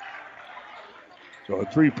 So a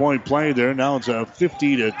 3-point play there. Now it's a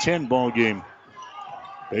 50-10 ball game.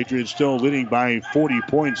 Patriots still leading by 40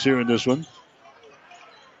 points here in this one.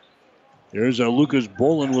 There's Lucas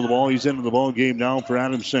Bolin with the ball. He's into the ball game now for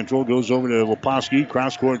Adams Central. Goes over to Leposki.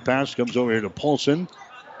 Cross-court pass comes over here to Polson.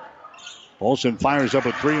 Polson fires up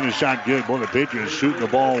a 3 and a shot good. Boy, the Patriots shooting the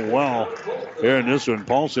ball well here in this one.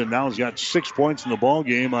 Polson now has got 6 points in the ball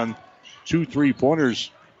game on 2 3-pointers.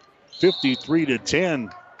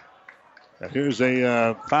 53-10. Here's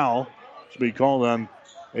a foul. Should be called on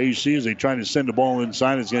AC as they try to send the ball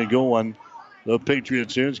inside. It's going to go on the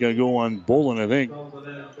Patriots here. It's going to go on Bolin, I think.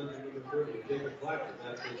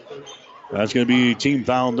 That's going to be team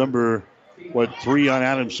foul number, 3 on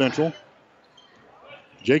Adams Central.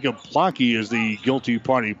 Jacob Plocky is the guilty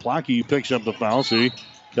party. Plocky picks up the foul, so he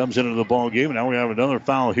comes into the ball game. And now we have another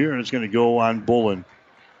foul here, and it's going to go on Bolin.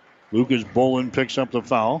 Lucas Bolin picks up the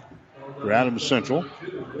foul for Adams Central.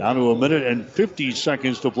 Down to 1 minute and 50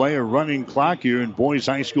 seconds to play. A running clock here in boys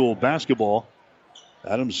high school basketball.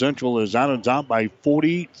 Adams Central is out on top by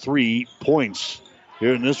 43 points.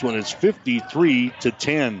 Here in this one, it's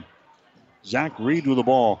 53-10. Zach Reed with the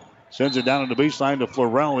ball. Sends it down on the baseline to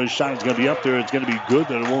Florell. His shot is going to be up there. It's going to be good,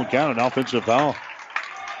 but it won't count. An offensive foul.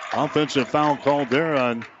 Offensive foul called there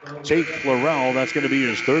on Tate Florell. That's going to be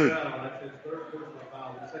his third.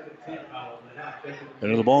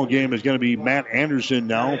 And the ball game is going to be Matt Anderson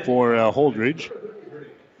now for Holdrege.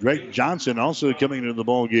 Drake Johnson also coming into the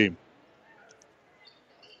ball game.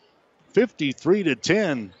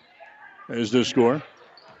 53-10 is the score.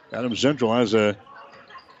 Adams Central has a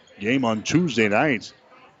game on Tuesday night.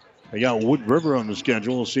 They got Wood River on the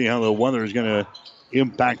schedule. We'll see how the weather is going to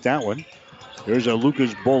impact that one. There's a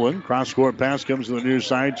Lucas Bolin. Cross-court pass comes to the near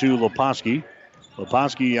side to Leposki.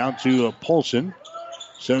 Leposki out to Polson.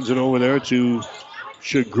 Sends it over there to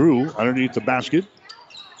Shagru underneath the basket.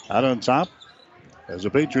 Out on top as the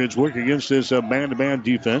Patriots work against this man-to-man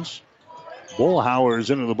defense. Bullhauer is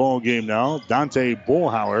into the ball game now. Dante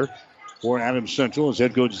Bullhauer for Adams Central as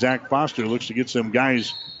head coach Zach Foster looks to get some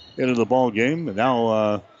guys into the ball game. And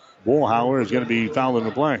now Bullhauer is going to be fouled in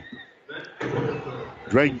the play.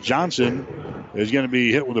 Drake Johnson is going to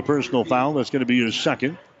be hit with a personal foul. That's going to be his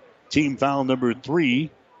second. Team foul number 3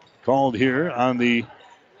 called here on the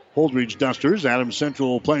Holdrege Dusters. Adams Central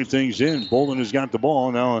will play things in. Bolin has got the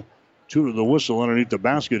ball. Now two to the whistle underneath the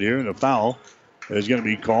basket here, and a foul is going to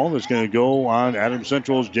be called. It's going to go on Adams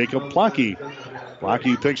Central's Jacob Plocky.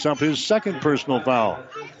 Plocky picks up his second personal foul.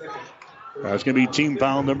 That's going to be team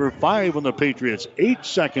foul number 5 on the Patriots. 8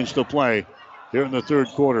 seconds to play here in the third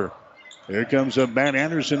quarter. Here comes Matt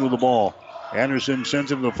Anderson with the ball. Anderson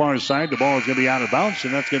sends it to the far side. The ball is going to be out of bounds,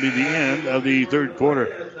 and that's going to be the end of the third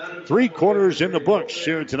quarter. 3 quarters in the books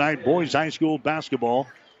here tonight. Boys High School basketball.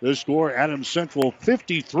 The score, Adams Central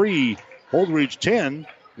 53, Holdrege 10.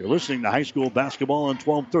 You're listening to high school basketball on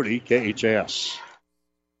 1230 KHAS.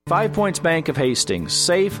 5 Points Bank of Hastings,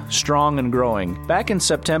 safe, strong, and growing. Back in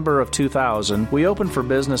September of 2000, we opened for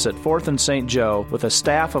business at 4th and St. Joe with a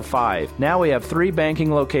staff of 5. Now we have 3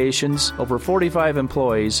 banking locations, over 45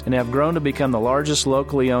 employees, and have grown to become the largest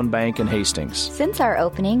locally owned bank in Hastings. Since our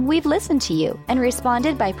opening, we've listened to you and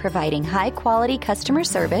responded by providing high-quality customer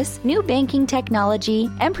service, new banking technology,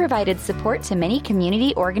 and provided support to many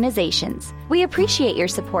community organizations. We appreciate your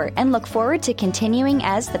support and look forward to continuing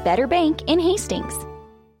as the better bank in Hastings.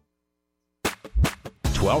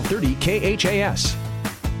 1230 KHAS.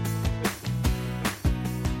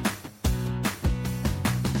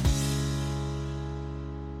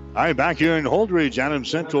 All right, back here in Holdrege,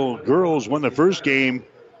 Adams Central girls won the first game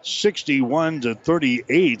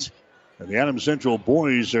 61-38. And the Adams Central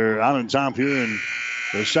boys are out on top here in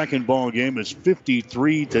the second ball game. It's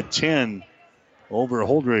 53-10 over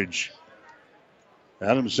Holdrege.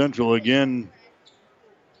 Adams Central again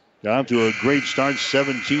got off to a great start,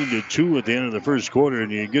 17-2 at the end of the first quarter,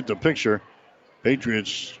 and you get the picture.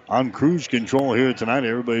 Patriots on cruise control here tonight.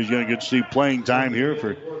 Everybody's going to get to see playing time here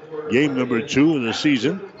for game number 2 of the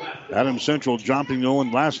season. Adams Central dropping the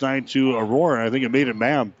one last night to Aurora. I think it made it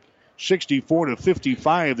mad.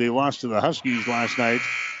 64-55. They lost to the Huskies last night.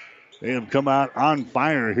 They have come out on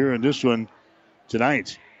fire here in this one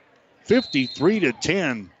tonight.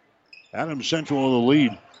 53-10. Adams Central with the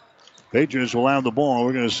lead. Patriots will have the ball.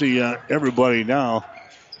 We're going to see everybody now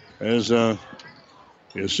as the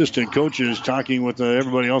assistant coaches talking with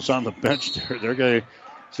everybody else on the bench. They're going to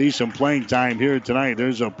see some playing time here tonight.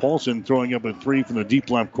 There's a Paulson throwing up a 3 from the deep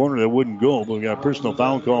left corner that wouldn't go, but we got a personal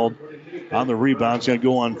foul called on the rebound. It's going to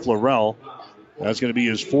go on Florell. That's going to be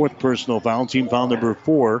his 4th personal foul. Team foul number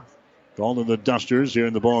 4 called on the Dusters here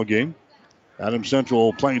in the ball game. Adams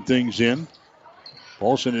Central playing things in.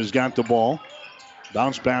 Paulson has got the ball.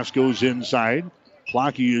 Bounce pass goes inside.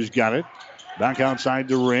 Plocky has got it. Back outside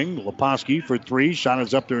the ring. Leposki for 3. Shot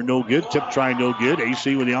is up there, no good. Tip try, no good.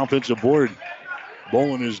 AC with the offensive board.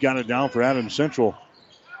 Bolin has got it down for Adams Central.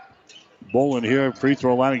 Bolin here, free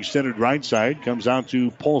throw line extended right side. Comes out to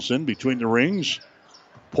Paulson between the rings.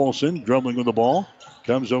 Paulson dribbling with the ball.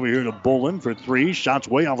 Comes over here to Bolin for 3. Shots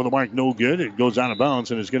way off of the mark, no good. It goes out of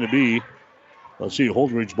bounds, and it's going to be, let's see,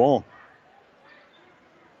 Holdrege ball.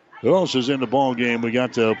 Who else is in the ball game? We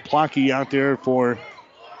got Plocky out there for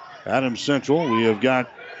Adams Central. We have got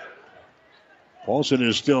Paulson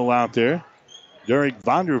is still out there. Derek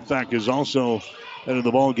Vonderfeck is also into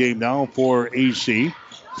the ball game now for AC.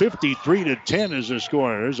 53-10 is the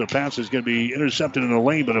score. There's a pass that's going to be intercepted in the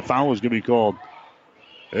lane, but a foul is going to be called.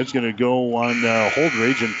 It's going to go on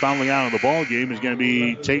Holdrege, and fouling out of the ball game is going to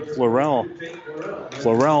be Tate Florell.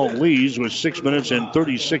 Florell leads with 6 minutes and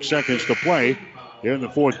 36 seconds to play. Here in the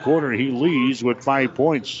fourth quarter, he leads with 5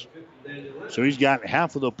 points. So he's got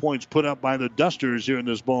half of the points put up by the Dusters here in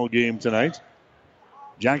this ball game tonight.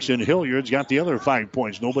 Jackson Hilliard's got the other 5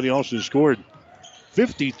 points. Nobody else has scored.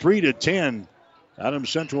 53-10.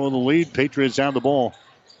 Adams Central in the lead. Patriots have the ball.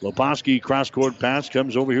 Leposki cross-court pass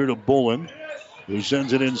comes over here to Bolin, who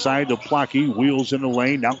sends it inside to Plocky. Wheels in the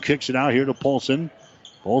lane. Now kicks it out here to Paulson.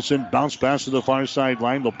 Paulson bounce pass to the far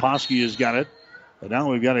sideline. Leposki has got it. And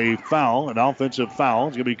now we've got a foul, an offensive foul.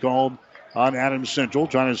 It's going to be called on Adams Central,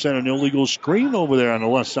 trying to set an illegal screen over there on the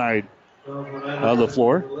left side of the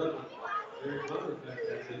floor.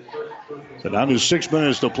 So down to 6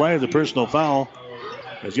 minutes to play. The personal foul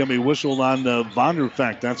is going to be whistled on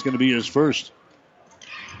Vonderfeck. That's going to be his first.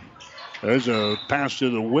 There's a pass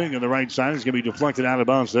to the wing on the right side. It's going to be deflected out of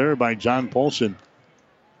bounds there by John Paulson.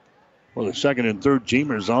 Well, the second and third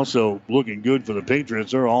teamers also looking good for the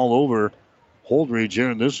Patriots. They're all over Holdrege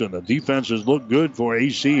here in this one. The defenses look good for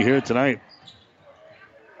AC here tonight.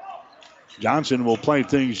 Johnson will play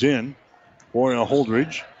things in for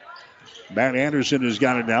Holdrege. Matt Anderson has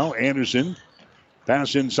got it now. Anderson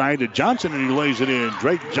pass inside to Johnson, and he lays it in.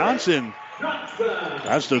 Drake Johnson.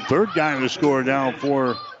 That's the third guy to score now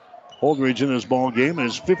for Holdrege in this ball game.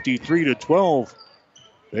 It's 53-12.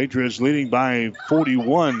 Patriots leading by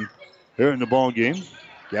 41 here in the ball game.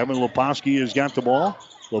 Gavin Leposki has got the ball.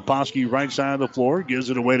 Leposki right side of the floor, gives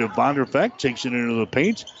it away to Vonderfeck, takes it into the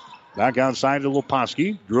paint. Back outside to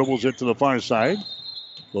Leposki, dribbles it to the far side.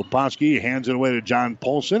 Leposki hands it away to John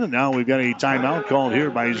Paulson, and now we've got a timeout called here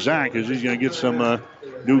by Zach as he's going to get some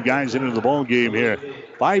new guys into the ball game here.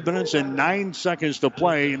 5 minutes and 9 seconds to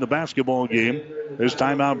play in the basketball game. This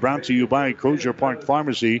timeout brought to you by Crozier Park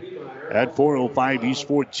Pharmacy at 405 East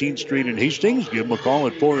 14th Street in Hastings. Give them a call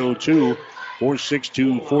at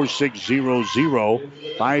 402-462-4600.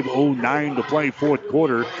 5:09 to play, fourth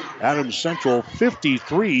quarter. Adams Central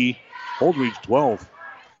 53, Holdrege 12.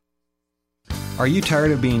 Are you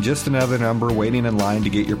tired of being just another number waiting in line to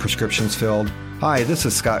get your prescriptions filled? Hi, this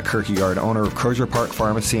is Scott Kierkegaard, owner of Crozier Park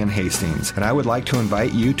Pharmacy in Hastings, and I would like to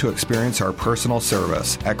invite you to experience our personal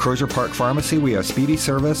service. At Crozier Park Pharmacy, we have speedy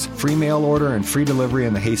service, free mail order, and free delivery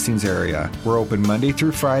in the Hastings area. We're open Monday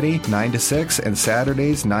through Friday, 9 to 6, and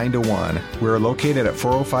Saturdays, 9 to 1. We are located at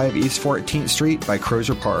 405 East 14th Street by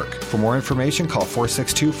Crozier Park. For more information, call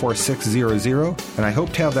 462-4600, and I hope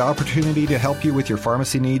to have the opportunity to help you with your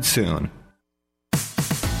pharmacy needs soon.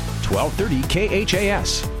 1230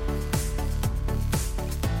 KHAS.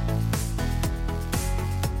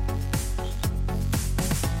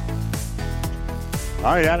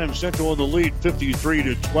 All right, Adams Central in the lead,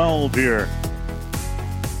 53-12 here.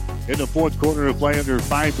 In the fourth quarter of play, under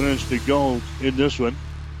 5 minutes to go in this one.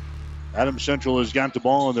 Adams Central has got the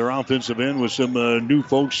ball on their offensive end with some new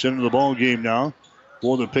folks into the ball game now.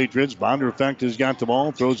 For the Patriots, Vonderfeck has got the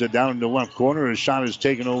ball, throws it down in the left corner. His shot is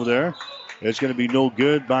taken over there. It's going to be no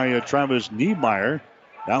good by Travis Niemeyer.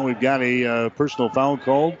 Now we've got a personal foul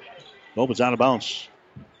called. Nope, it's out of bounds.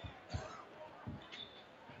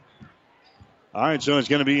 All right, so it's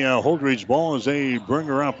going to be a Holdrege ball as they bring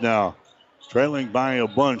her up now. Trailing by a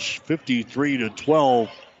bunch, 53-12,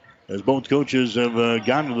 as both coaches have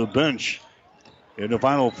gone to the bench in the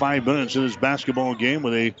final 5 minutes of this basketball game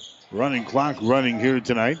with a running clock running here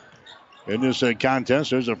tonight. In this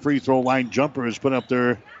contest, there's a free throw line jumper is put up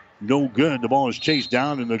there. No good. The ball is chased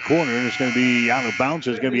down in the corner, and it's going to be out of bounds.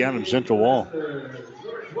 It's going to be Adams Central wall.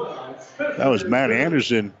 That was Matt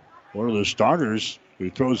Anderson, one of the starters, who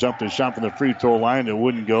throws up the shot from the free throw line that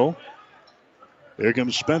wouldn't go. There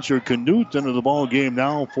comes Spencer Canute into the ball game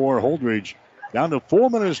now for Holdrege. Down to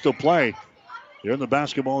 4 minutes to play. Here in the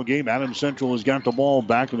basketball game, Adams Central has got the ball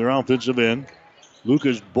back in their offensive end.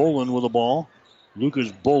 Lucas Bolin with the ball.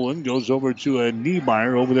 Lucas Bolin goes over to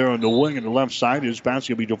Niemeyer over there on the wing on the left side. His pass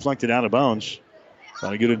will be deflected out of bounds.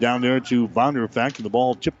 Trying to get it down there to Vonderfeck. The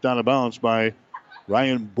ball tipped out of bounds by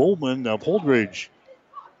Ryan Bowman of Holdrege.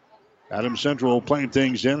 Adams Central playing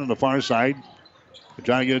things in on the far side. They're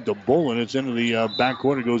trying to get it to Bolin. It's into the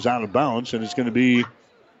backcourt. It goes out of bounds, and it's going to be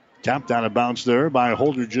tapped out of bounds there by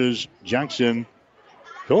Holdrege's Jackson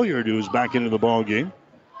Hilliard, who's back into the ball game.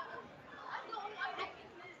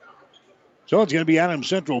 So it's going to be Adams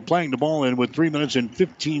Central playing the ball in with 3 minutes and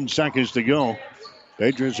 15 seconds to go.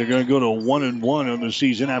 Patriots are going to go to 1-1 on the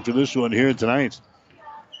season after this one here tonight.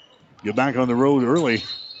 Get back on the road early.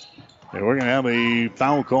 And we're going to have a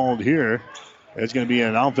foul called here. It's going to be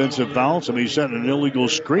an offensive foul. Somebody setting an illegal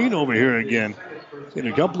screen over here again.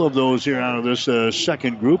 Getting a couple of those here out of this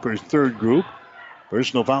second group or third group.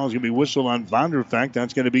 Personal foul is going to be whistled on Vonderfeck.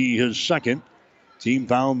 That's going to be his second. Team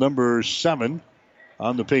foul number 7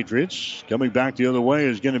 on the Patriots. Coming back the other way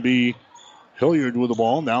is going to be Hilliard with the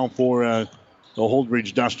ball now for the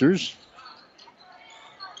Holdrege Dusters.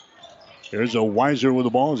 There's a Weiser with the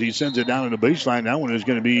ball as he sends it down in the baseline. That one is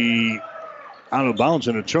going to be out of bounds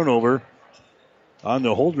and a turnover on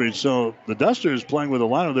the Holdrege. So the Dusters playing with a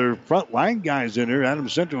lot of their front line guys in there.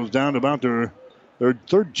 Adams Central is down to about their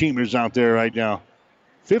third teamers out there right now.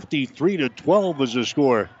 53-12 is the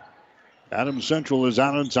score. Adams Central is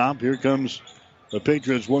out on top. Here comes the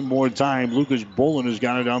Patriots one more time. Lucas Bolin has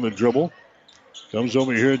got it on the dribble. Comes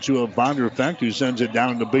over here to a Vonderfeck who sends it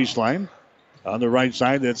down the baseline. On the right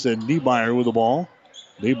side, that's a Niemeyer with the ball.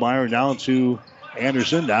 Niemeyer now to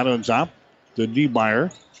Anderson, down on top to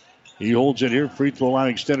Niemeyer. He holds it here, free throw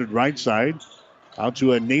line extended right side. Out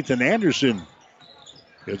to a Nathan Anderson.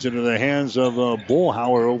 Gets into the hands of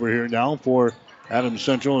Bullhauer over here now for Adams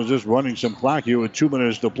Central. Is just running some clock here with 2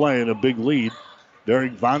 minutes to play and a big lead.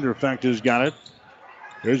 Derek Vonderfeck has got it.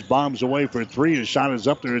 There's bombs away for three. His shot is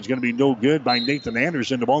up there. It's going to be no good by Nathan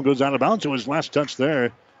Anderson. The ball goes out of bounds. It was last touch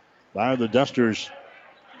there by the Dusters.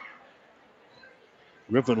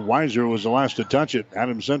 Griffin Weiser was the last to touch it.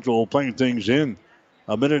 Adams Central playing things in.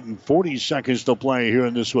 1 minute and 40 seconds to play here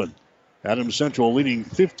in this one. Adams Central leading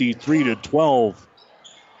 53-12.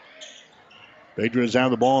 Patriots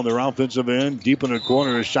have the ball in their offensive end. Deep in the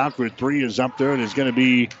corner. A shot for three is up there, and it's going to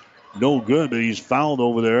be no good, but he's fouled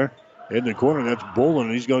over there in the corner. That's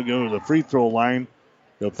Bolin. He's going to go to the free throw line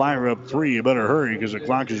to fire up three. You better hurry because the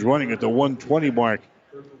clock is running at the 1:20 mark.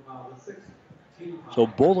 So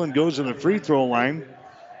Bolin goes to the free throw line.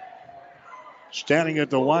 Standing at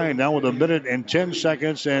the line now with 1 minute and 10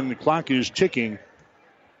 seconds, and the clock is ticking.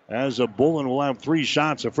 As Bolin will have 3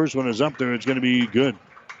 shots. The first one is up there. It's going to be good.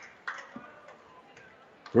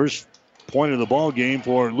 First point of the ball game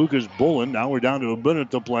for Lucas Bolin. Now we're down to 1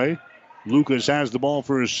 minute to play. Lucas has the ball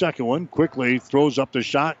for his second one. Quickly throws up the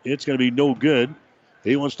shot. It's going to be no good.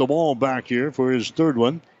 He wants the ball back here for his third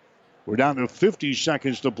one. We're down to 50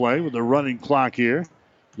 seconds to play with the running clock here.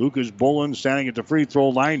 Lucas Bolin standing at the free throw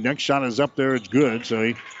line. Next shot is up there. It's good. So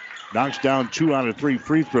he knocks down 2 out of 3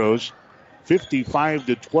 free throws.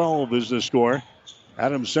 55-12 is the score.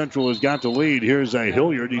 Adams Central has got the lead. Here's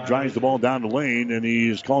Hilliard. He drives the ball down the lane, and he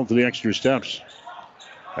is called for the extra steps.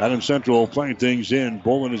 Adams Central playing things in.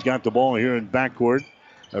 Bolin has got the ball here in backcourt.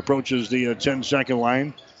 Approaches the 10-second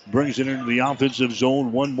line. Brings it into the offensive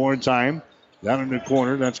zone one more time. Down in the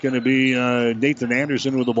corner, that's going to be Nathan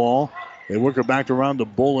Anderson with the ball. They work her back around to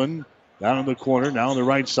Bolin. Down in the corner. Now on the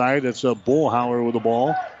right side, it's Bullhauer with the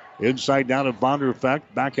ball. Inside down to Vonderfeck.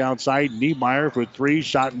 Back outside, Niemeyer for 3.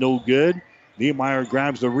 Shot no good. Niemeyer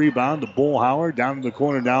grabs the rebound to Bullhauer. Down in the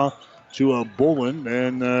corner now to Bolin.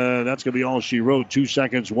 And that's going to be all she wrote. 2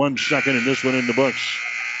 seconds, 1 second, and this one in the books.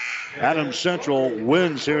 Adams Central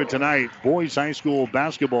wins here tonight. Boys High School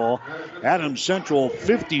basketball. Adams Central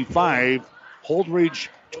 55, Holdrege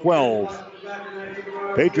 12.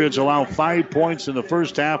 Patriots allow 5 points in the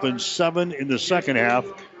first half and 7 in the second half.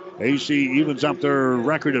 AC evens up their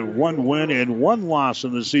record at 1 win and 1 loss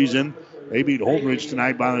in the season. They beat Holdrege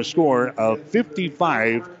tonight by the score of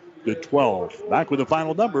 55-12. Back with the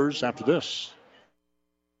final numbers after this.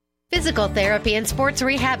 Physical Therapy and Sports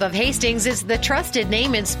Rehab of Hastings is the trusted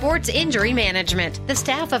name in sports injury management. The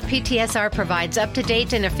staff of PTSR provides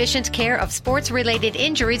up-to-date and efficient care of sports-related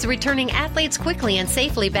injuries, returning athletes quickly and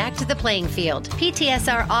safely back to the playing field.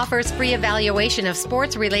 PTSR offers free evaluation of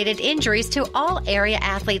sports-related injuries to all area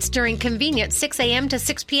athletes during convenient 6 a.m. to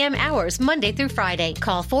 6 p.m. hours, Monday through Friday.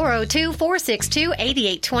 Call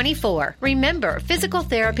 402-462-8824. Remember, Physical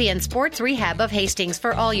Therapy and Sports Rehab of Hastings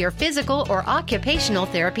for all your physical or occupational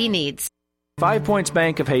therapy needs. 5 Points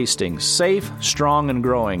Bank of Hastings, safe, strong, and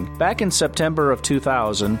growing. Back in September of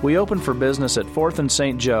 2000, we opened for business at 4th and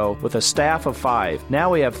St. Joe with a staff of 5.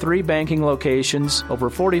 Now we have 3 banking locations,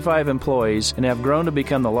 over 45 employees, and have grown to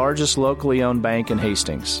become the largest locally owned bank in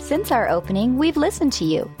Hastings. Since our opening, we've listened to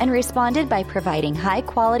you and responded by providing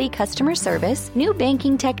high-quality customer service, new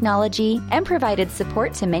banking technology, and provided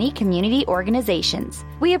support to many community organizations.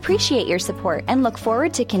 We appreciate your support and look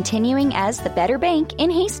forward to continuing as the better bank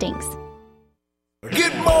in Hastings.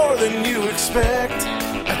 Get more than you expect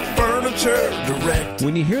at Furniture Direct.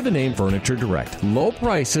 When you hear the name Furniture Direct, low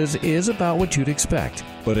prices is about what you'd expect.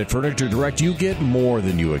 But at Furniture Direct, you get more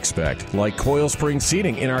than you expect, like coil spring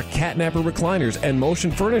seating in our catnapper recliners and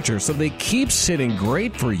motion furniture, so they keep sitting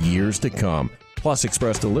great for years to come. Plus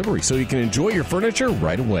express delivery, so you can enjoy your furniture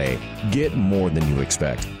right away. Get more than you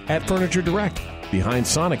expect at Furniture Direct, behind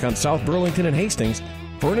Sonic on South Burlington and Hastings,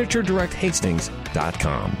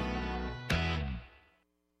 FurnitureDirectHastings.com.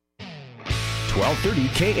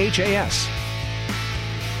 1230 KHAS.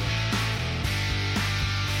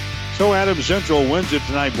 So Adams Central wins it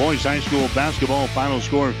tonight. Boys High School basketball final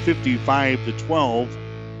score 55-12.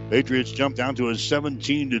 Patriots jump down to a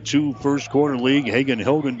 17-2 first quarter lead. Hagen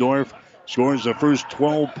Hilgendorf scores the first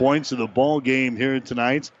 12 points of the ball game here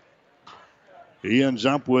tonight. He ends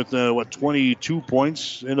up with 22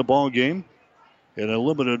 points in the ball game. In a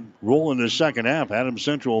limited role in the second half, Adams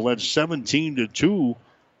Central led 17-2.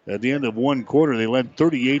 At the end of one quarter, they led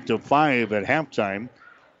 38-5 at halftime.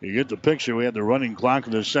 You get the picture. We had the running clock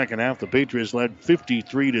in the second half. The Patriots led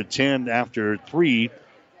 53-10 after 3.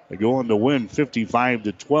 They go on to win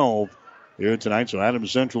 55-12 here tonight. So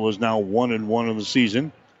Adams Central is now 1-1 in the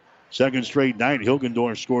season. Second straight night,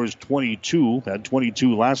 Hilgendorf scores 22. Had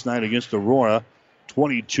 22 last night against Aurora.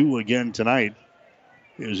 22 again tonight.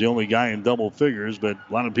 He was the only guy in double figures, but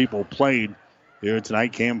a lot of people played here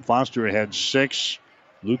tonight. Cam Foster had 6.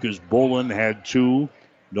 Lucas Bolin had 2.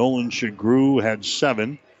 Nolan Shagru had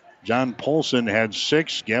 7. John Paulson had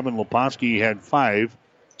 6. Gavin Leposki had 5.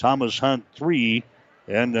 Thomas Hunt 3.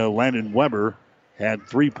 And Landon Weber had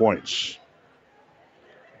 3 points.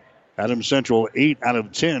 Adams Central 8 out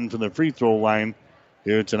of 10 from the free throw line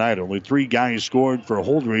here tonight. Only 3 guys scored for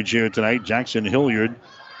Holdrege here tonight. Jackson Hilliard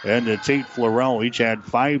and Tate Florell each had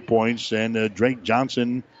 5 points. And Drake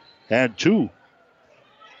Johnson had 2.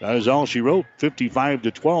 That is all she wrote.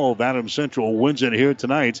 55-12. Adams Central wins it here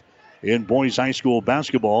tonight in boys high school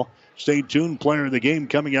basketball. Stay tuned. Player of the game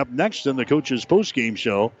coming up next in the coach's postgame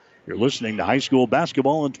show. You're listening to high school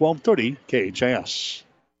basketball on 1230 KHAS.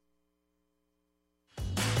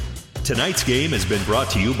 Tonight's game has been brought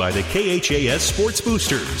to you by the KHAS Sports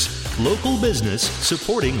Boosters. Local business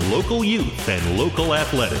supporting local youth and local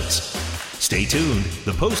athletics. Stay tuned.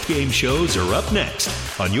 The post-game shows are up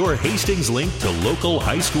next on your Hastings link to local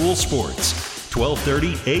high school sports.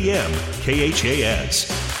 1230 a.m.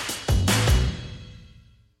 KHAS.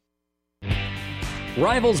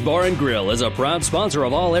 Rivals Bar and Grill is a proud sponsor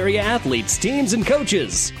of all area athletes, teams, and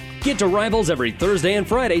coaches. Get to Rivals every Thursday and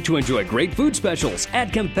Friday to enjoy great food specials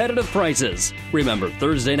at competitive prices. Remember,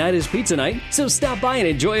 Thursday night is pizza night, so stop by and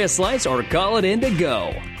enjoy a slice or call it in to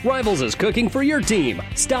go. Rivals is cooking for your team.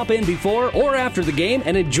 Stop in before or after the game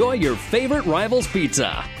and enjoy your favorite Rivals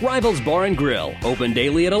pizza. Rivals Bar and Grill, open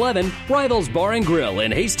daily at 11. Rivals Bar and Grill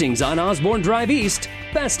in Hastings on Osborne Drive East.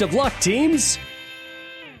 Best of luck, teams!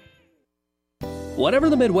 Whatever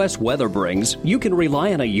the Midwest weather brings, you can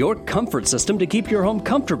rely on a York comfort system to keep your home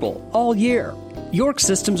comfortable all year. York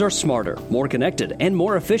systems are smarter, more connected, and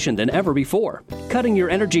more efficient than ever before, cutting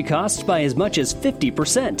your energy costs by as much as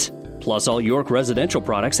 50%. Plus, all York residential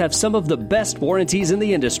products have some of the best warranties in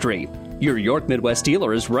the industry. Your York Midwest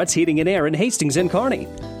dealer is Ruts Heating and Air in Hastings and Kearney.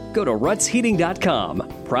 Go to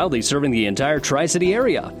rutsheating.com, proudly serving the entire Tri-City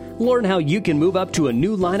area. Learn how you can move up to a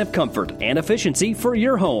new line of comfort and efficiency for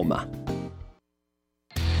your home.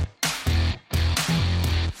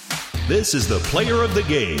 This is the player of the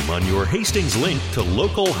game on your Hastings link to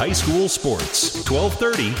local high school sports.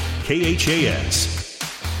 1230 KHAS.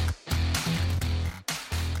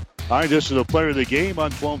 All right, this is the player of the game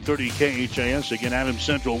on 1230 KHAS. Again, Adams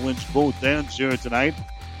Central wins both ends here tonight.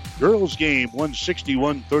 Girls game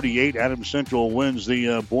 161-38. Adams Central wins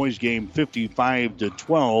the boys game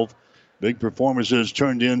 55-12. Big performances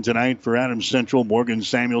turned in tonight for Adams Central. Morgan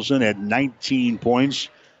Samuelson had 19 points.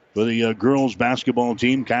 For the girls basketball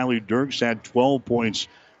team, Kylie Dirks had 12 points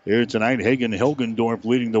here tonight. Hagen Hilgendorf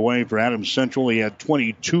leading the way for Adams Central. He had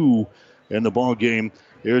 22 in the ball game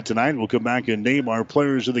here tonight. We'll come back and name our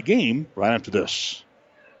players of the game right after this.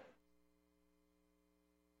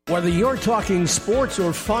 Whether you're talking sports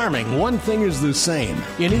or farming, one thing is the same.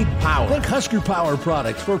 You need power. Think Husker Power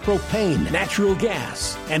products for propane, natural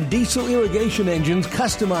gas, and diesel irrigation engines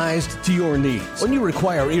customized to your needs. When you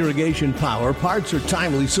require irrigation power, parts, or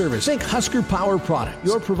timely service, think Husker Power products,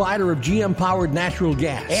 your provider of GM-powered natural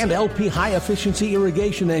gas and LP high-efficiency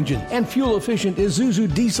irrigation engines and fuel-efficient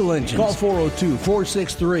Isuzu diesel engines. Call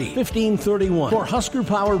 402-463-1531 for Husker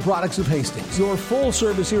Power products of Hastings, your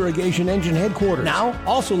full-service irrigation engine headquarters. Now,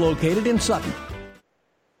 also located in Sutton.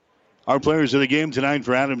 Our players of the game tonight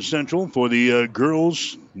for Adams Central. For the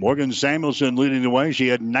girls, Morgan Samuelson leading the way. She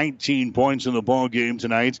had 19 points in the ball game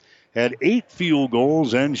tonight. Had 8 field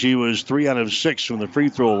goals, and she was 3 out of 6 from the free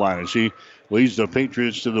throw line. She leads the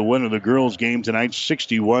Patriots to the win of the girls game tonight,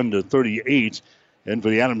 61-38. And for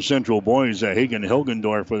the Adams Central boys, Hagen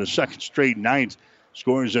Hilgendorf for the second straight night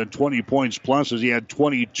scores at 20 points plus, as he had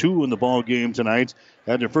 22 in the ball game tonight.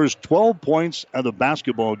 Had their first 12 points of the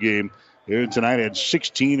basketball game here tonight. Had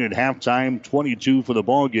 16 at halftime, 22 for the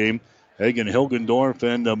ball game. Hagen Hilgendorf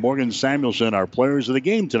and Morgan Samuelson are players of the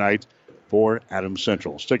game tonight for Adams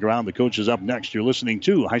Central. Stick around. The coach is up next. You're listening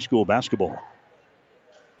to high school basketball.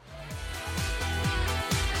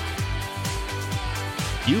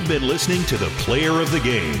 You've been listening to the player of the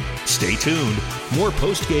game. Stay tuned. More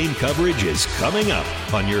post-game coverage is coming up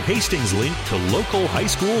on your Hastings link to local high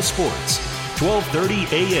school sports.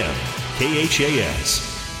 1230 a.m. KHAS.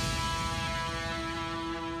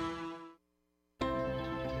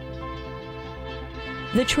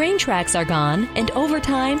 The train tracks are gone, and over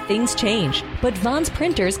time, things change. But Vaughn's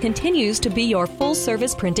Printers continues to be your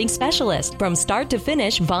full-service printing specialist. From start to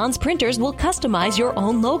finish, Vaughn's Printers will customize your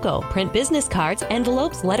own logo, print business cards,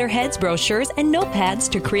 envelopes, letterheads, brochures, and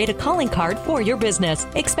notepads to create a calling card for your business.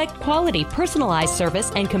 Expect quality, personalized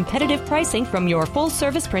service and competitive pricing from your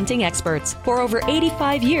full-service printing experts. For over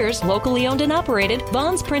 85 years, locally owned and operated,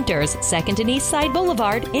 Vaughn's Printers, 2nd and East Side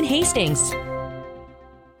Boulevard in Hastings.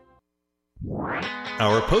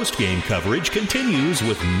 Our post-game coverage continues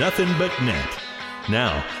with nothing but net.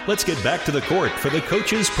 Now, let's get back to the court for the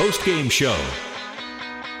coach's post-game show.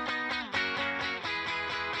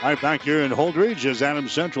 All right, back here in Holdrege as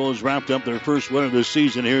Adams Central has wrapped up their first win of the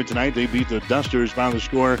season here tonight. They beat the Dusters by the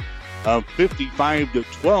score of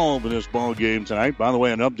 55-12 in this ball game tonight. By the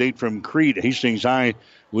way, an update from Crete. Hastings High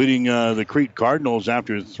leading the Crete Cardinals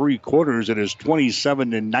after 3 quarters. It is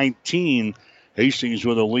 27-19. Hastings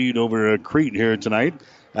with a lead over Crete here tonight.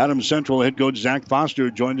 Adams Central head coach Zach Foster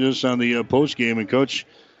joined us on the post game. And Coach,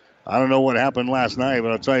 I don't know what happened last night,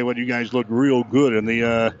 but I'll tell you what, you guys looked real good in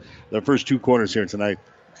the first 2 quarters here tonight.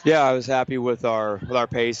 Yeah, I was happy with our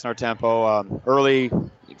pace and our tempo. Early,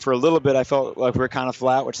 for a little bit, I felt like we were kind of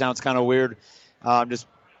flat, which sounds kind of weird.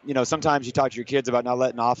 Sometimes you talk to your kids about not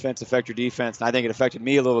letting offense affect your defense, and I think it affected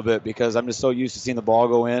me a little bit because I'm just so used to seeing the ball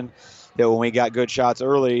go in that when we got good shots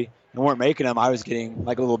early and weren't making them, I was getting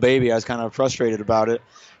like a little baby. I was kind of frustrated about it.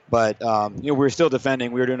 But, we were still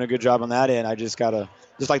defending. We were doing a good job on that end. I just got to,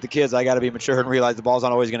 just like the kids, I got to be mature and realize the ball's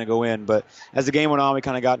not always going to go in. But as the game went on, we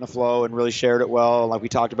kind of got in the flow and really shared it well. Like we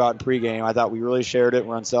talked about in pregame, I thought we really shared it.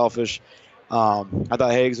 We're unselfish. I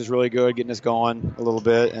thought Higgs was really good getting us going a little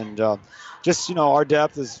bit. And our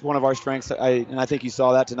depth is one of our strengths. And I think you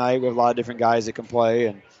saw that tonight. We have a lot of different guys that can play,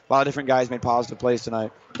 and a lot of different guys made positive plays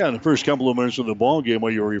tonight. Yeah, in the first couple of minutes of the ball game,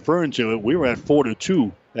 while you were referring to it, we were at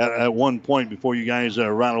 4-2 at one point before you guys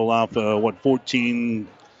rattled off 13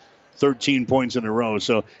 points in a row.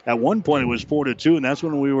 So at one point it was 4-2, and that's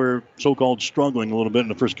when we were so-called struggling a little bit in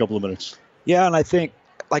the first couple of minutes. Yeah, and I think,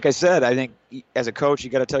 like I said, as a coach, you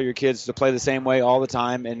got to tell your kids to play the same way all the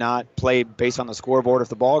time and not play based on the scoreboard if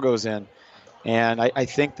the ball goes in. And I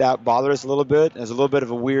think that bothered us a little bit. There's a little bit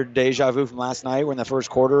of a weird deja vu from last night where in the first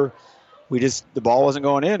quarter the ball wasn't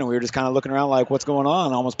going in, and we were just kind of looking around like, what's going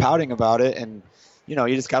on, almost pouting about it. And,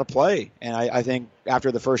 you just got to play. And I think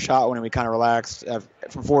after the first shot, when we kind of relaxed,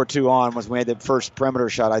 from 4-2 on, was we made the first perimeter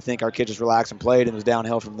shot, I think our kids just relaxed and played, and it was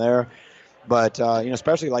downhill from there. But,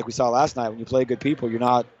 especially like we saw last night, when you play good people, you're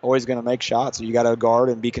not always going to make shots. So you got to guard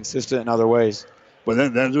and be consistent in other ways.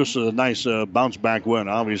 But that was a nice bounce-back win.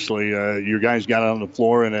 Obviously, your guys got on the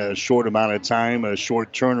floor in a short amount of time, a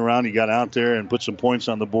short turnaround. You got out there and put some points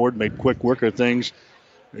on the board, made quick work of things.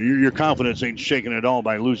 Your confidence ain't shaken at all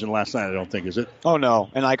by losing last night, I don't think, is it? Oh, no.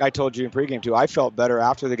 And like I told you in pregame, too, I felt better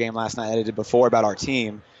after the game last night than I did before about our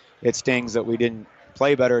team. It stings that we didn't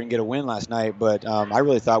play better and get a win last night, but I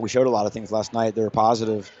really thought we showed a lot of things last night that were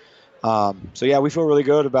positive. We feel really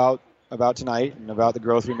good about tonight and about the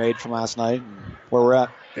growth we made from last night and where we're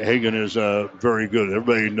at. Hagen is very good.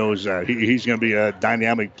 Everybody knows that. He's going to be a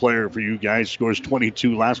dynamic player for you guys. Scores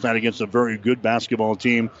 22 last night against a very good basketball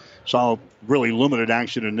team. Saw really limited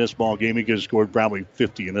action in this ball game. He could have scored probably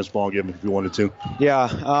 50 in this ball game if he wanted to. Yeah,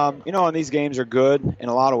 and these games are good in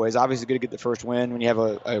a lot of ways. Obviously, good to get the first win. When you have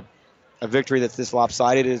a victory that's this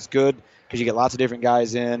lopsided, it's good because you get lots of different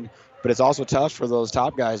guys in. But it's also tough for those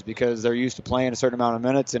top guys because they're used to playing a certain amount of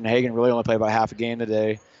minutes, and Hagen really only played about half a game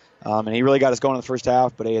today. And he really got us going in the first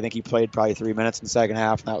half, but I think he played probably 3 minutes in the second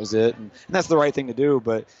half, and that was it. And that's the right thing to do.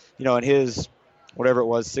 But, in his, whatever it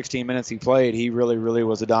was, 16 minutes he played, he really, really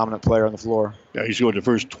was a dominant player on the floor. Yeah, he scored the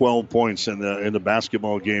first 12 points in the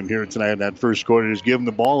basketball game here tonight in that first quarter. Just give him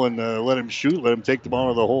the ball and let him shoot, let him take the ball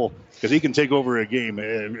to the hole. Because he can take over a game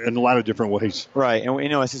in a lot of different ways. Right,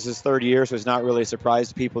 and this is his third year, so it's not really a surprise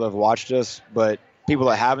to people that have watched us. But people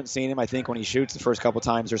that haven't seen him, I think when he shoots the first couple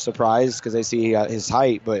times, are surprised because they see his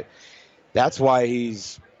height. But that's why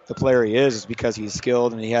he's the player he is because he's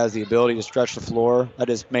skilled and he has the ability to stretch the floor. That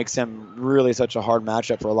just makes him really such a hard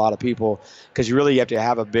matchup for a lot of people because you have to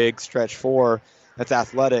have a big stretch four that's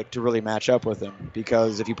athletic to really match up with him.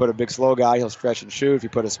 Because if you put a big slow guy, he'll stretch and shoot. If you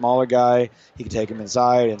put a smaller guy, he can take him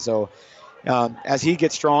inside. And so as he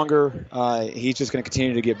gets stronger, he's just going to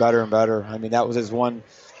continue to get better and better. I mean, that was his one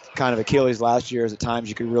kind of Achilles last year is at times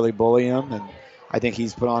you could really bully him. And I think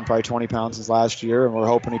he's put on probably 20 pounds since last year, and we're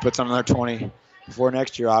hoping he puts on another 20 before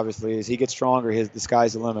next year, obviously. As he gets stronger, the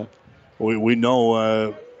sky's the limit. We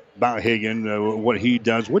know about Hagen, what he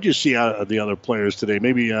does. What did you see out of the other players today?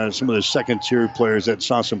 Maybe some of the second-tier players that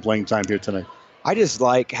saw some playing time here tonight. I just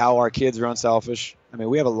like how our kids are unselfish. I mean,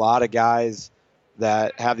 we have a lot of guys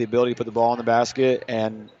that have the ability to put the ball in the basket,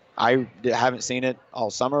 and I haven't seen it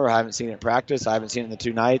all summer. I haven't seen it in practice. I haven't seen it in the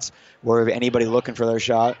 2 nights where anybody looking for their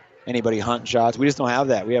shot, anybody hunting shots. We just don't have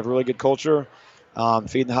that. We have really good culture.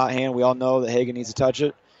 Feeding the hot hand, we all know that Hagen needs to touch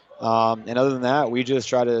it. And other than that, we just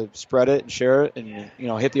try to spread it and share it and,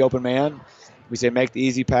 hit the open man. We say make the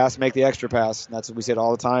easy pass, make the extra pass. And that's what we said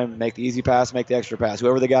all the time, make the easy pass, make the extra pass.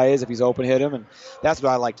 Whoever the guy is, if he's open, hit him. And that's what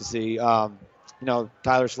I like to see.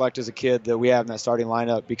 Tyler Select is a kid that we have in that starting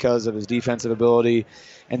lineup because of his defensive ability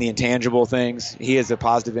and the intangible things. He has a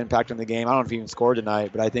positive impact on the game. I don't know if he even scored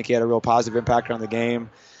tonight, but I think he had a real positive impact on the game.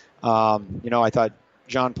 I thought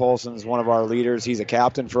John Polson's one of our leaders. He's a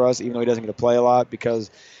captain for us, even though he doesn't get to play a lot,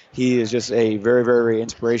 because he is just a very, very, very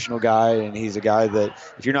inspirational guy, and he's a guy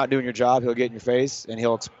that if you're not doing your job, he'll get in your face, and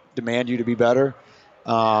he'll demand you to be better.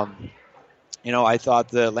 I thought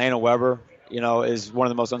that Lana Weber is one of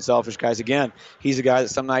the most unselfish guys. Again, he's a guy that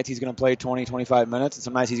some nights he's going to play 20, 25 minutes, and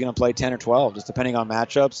some nights he's going to play 10 or 12, just depending on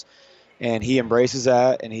matchups. And he embraces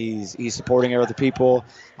that, and he's supporting other people.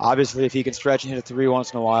 Obviously, if he can stretch and hit a 3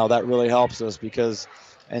 once in a while, that really helps us, because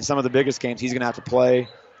in some of the biggest games he's going to have to play.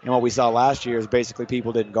 And what we saw last year is basically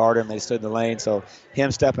people didn't guard him. They stood in the lane. So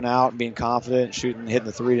him stepping out and being confident, shooting, hitting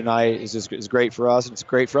the 3 tonight is great for us. And it's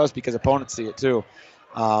great for us because opponents see it too.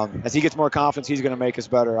 As he gets more confidence, he's going to make us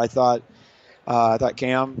better. I thought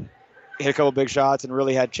Cam hit a couple big shots and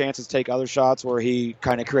really had chances to take other shots where he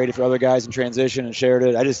kind of created for other guys in transition and shared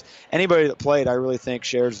it. Anybody that played, I really think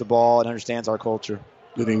shares the ball and understands our culture.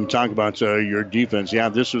 Didn't even talk about your defense. Yeah,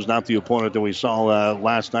 this was not the opponent that we saw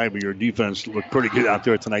last night, but your defense looked pretty good out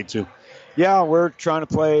there tonight too. Yeah, we're trying to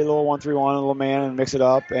play a little 1-3-1, a little man, and mix it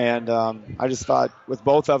up. And I just thought with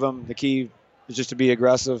both of them, the key is just to be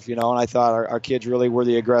aggressive, and I thought our kids really were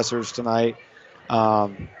the aggressors tonight.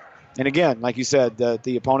 And again, like you said,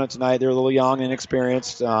 the opponent tonight, they're a little young and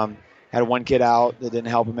inexperienced. Had one kid out that didn't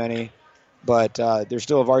help him any. But they're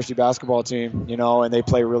still a varsity basketball team, and they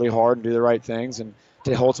play really hard and do the right things. And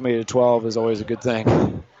to hold somebody to 12 is always a good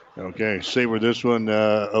thing. Okay, savor this one.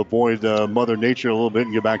 Avoid Mother Nature a little bit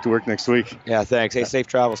and get back to work next week. Yeah, thanks. Hey, safe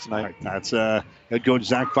travels tonight. Right, that's head coach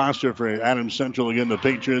Zach Foster for Adams Central. Again, the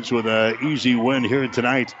Patriots with an easy win here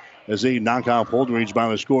tonight as they knock off Holdrege by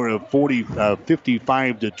the score of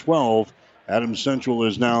 55-12. Adams Central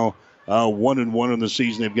is now 1-1 in the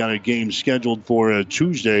season. They've got a game scheduled for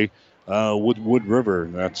Tuesday with Wood River.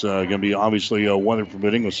 That's going to be obviously weather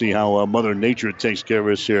permitting. We'll see how Mother Nature takes care of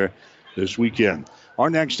us here this weekend. Our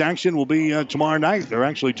next action will be tomorrow night, or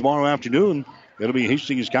actually tomorrow afternoon. It'll be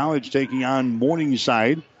Hastings College taking on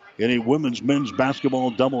Morningside in a men's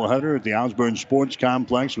basketball doubleheader at the Osborne Sports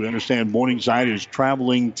Complex. We understand Morningside is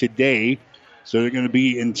traveling today, so they're going to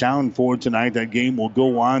be in town for tonight. That game will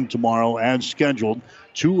go on tomorrow as scheduled,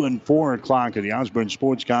 2 and 4 o'clock at the Osborne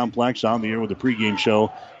Sports Complex, on the air with the pregame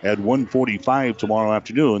show at 1:45 tomorrow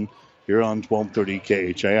afternoon here on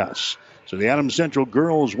 1230 KHAS. So the Adams Central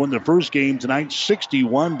girls win the first game tonight,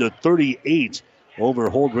 61-38 over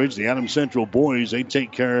Holdrege. The Adams Central boys, they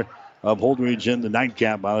take care of Holdrege in the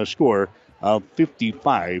nightcap by a score of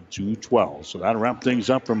 55-12. So that'll wrap things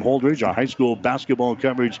up from Holdrege. Our high school basketball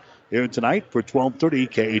coverage here tonight for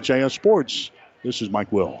 1230 KHAS Sports. This is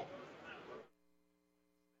Mike Will.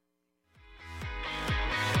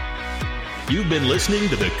 You've been listening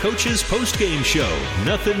to the Coach's Postgame Show,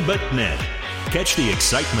 Nothing But Net. Catch the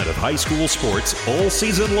excitement of high school sports all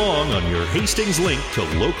season long on your Hastings link to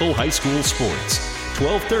local high school sports.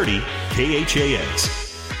 1230 KHAS.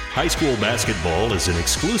 High school basketball is an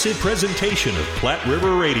exclusive presentation of Platte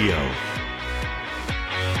River Radio.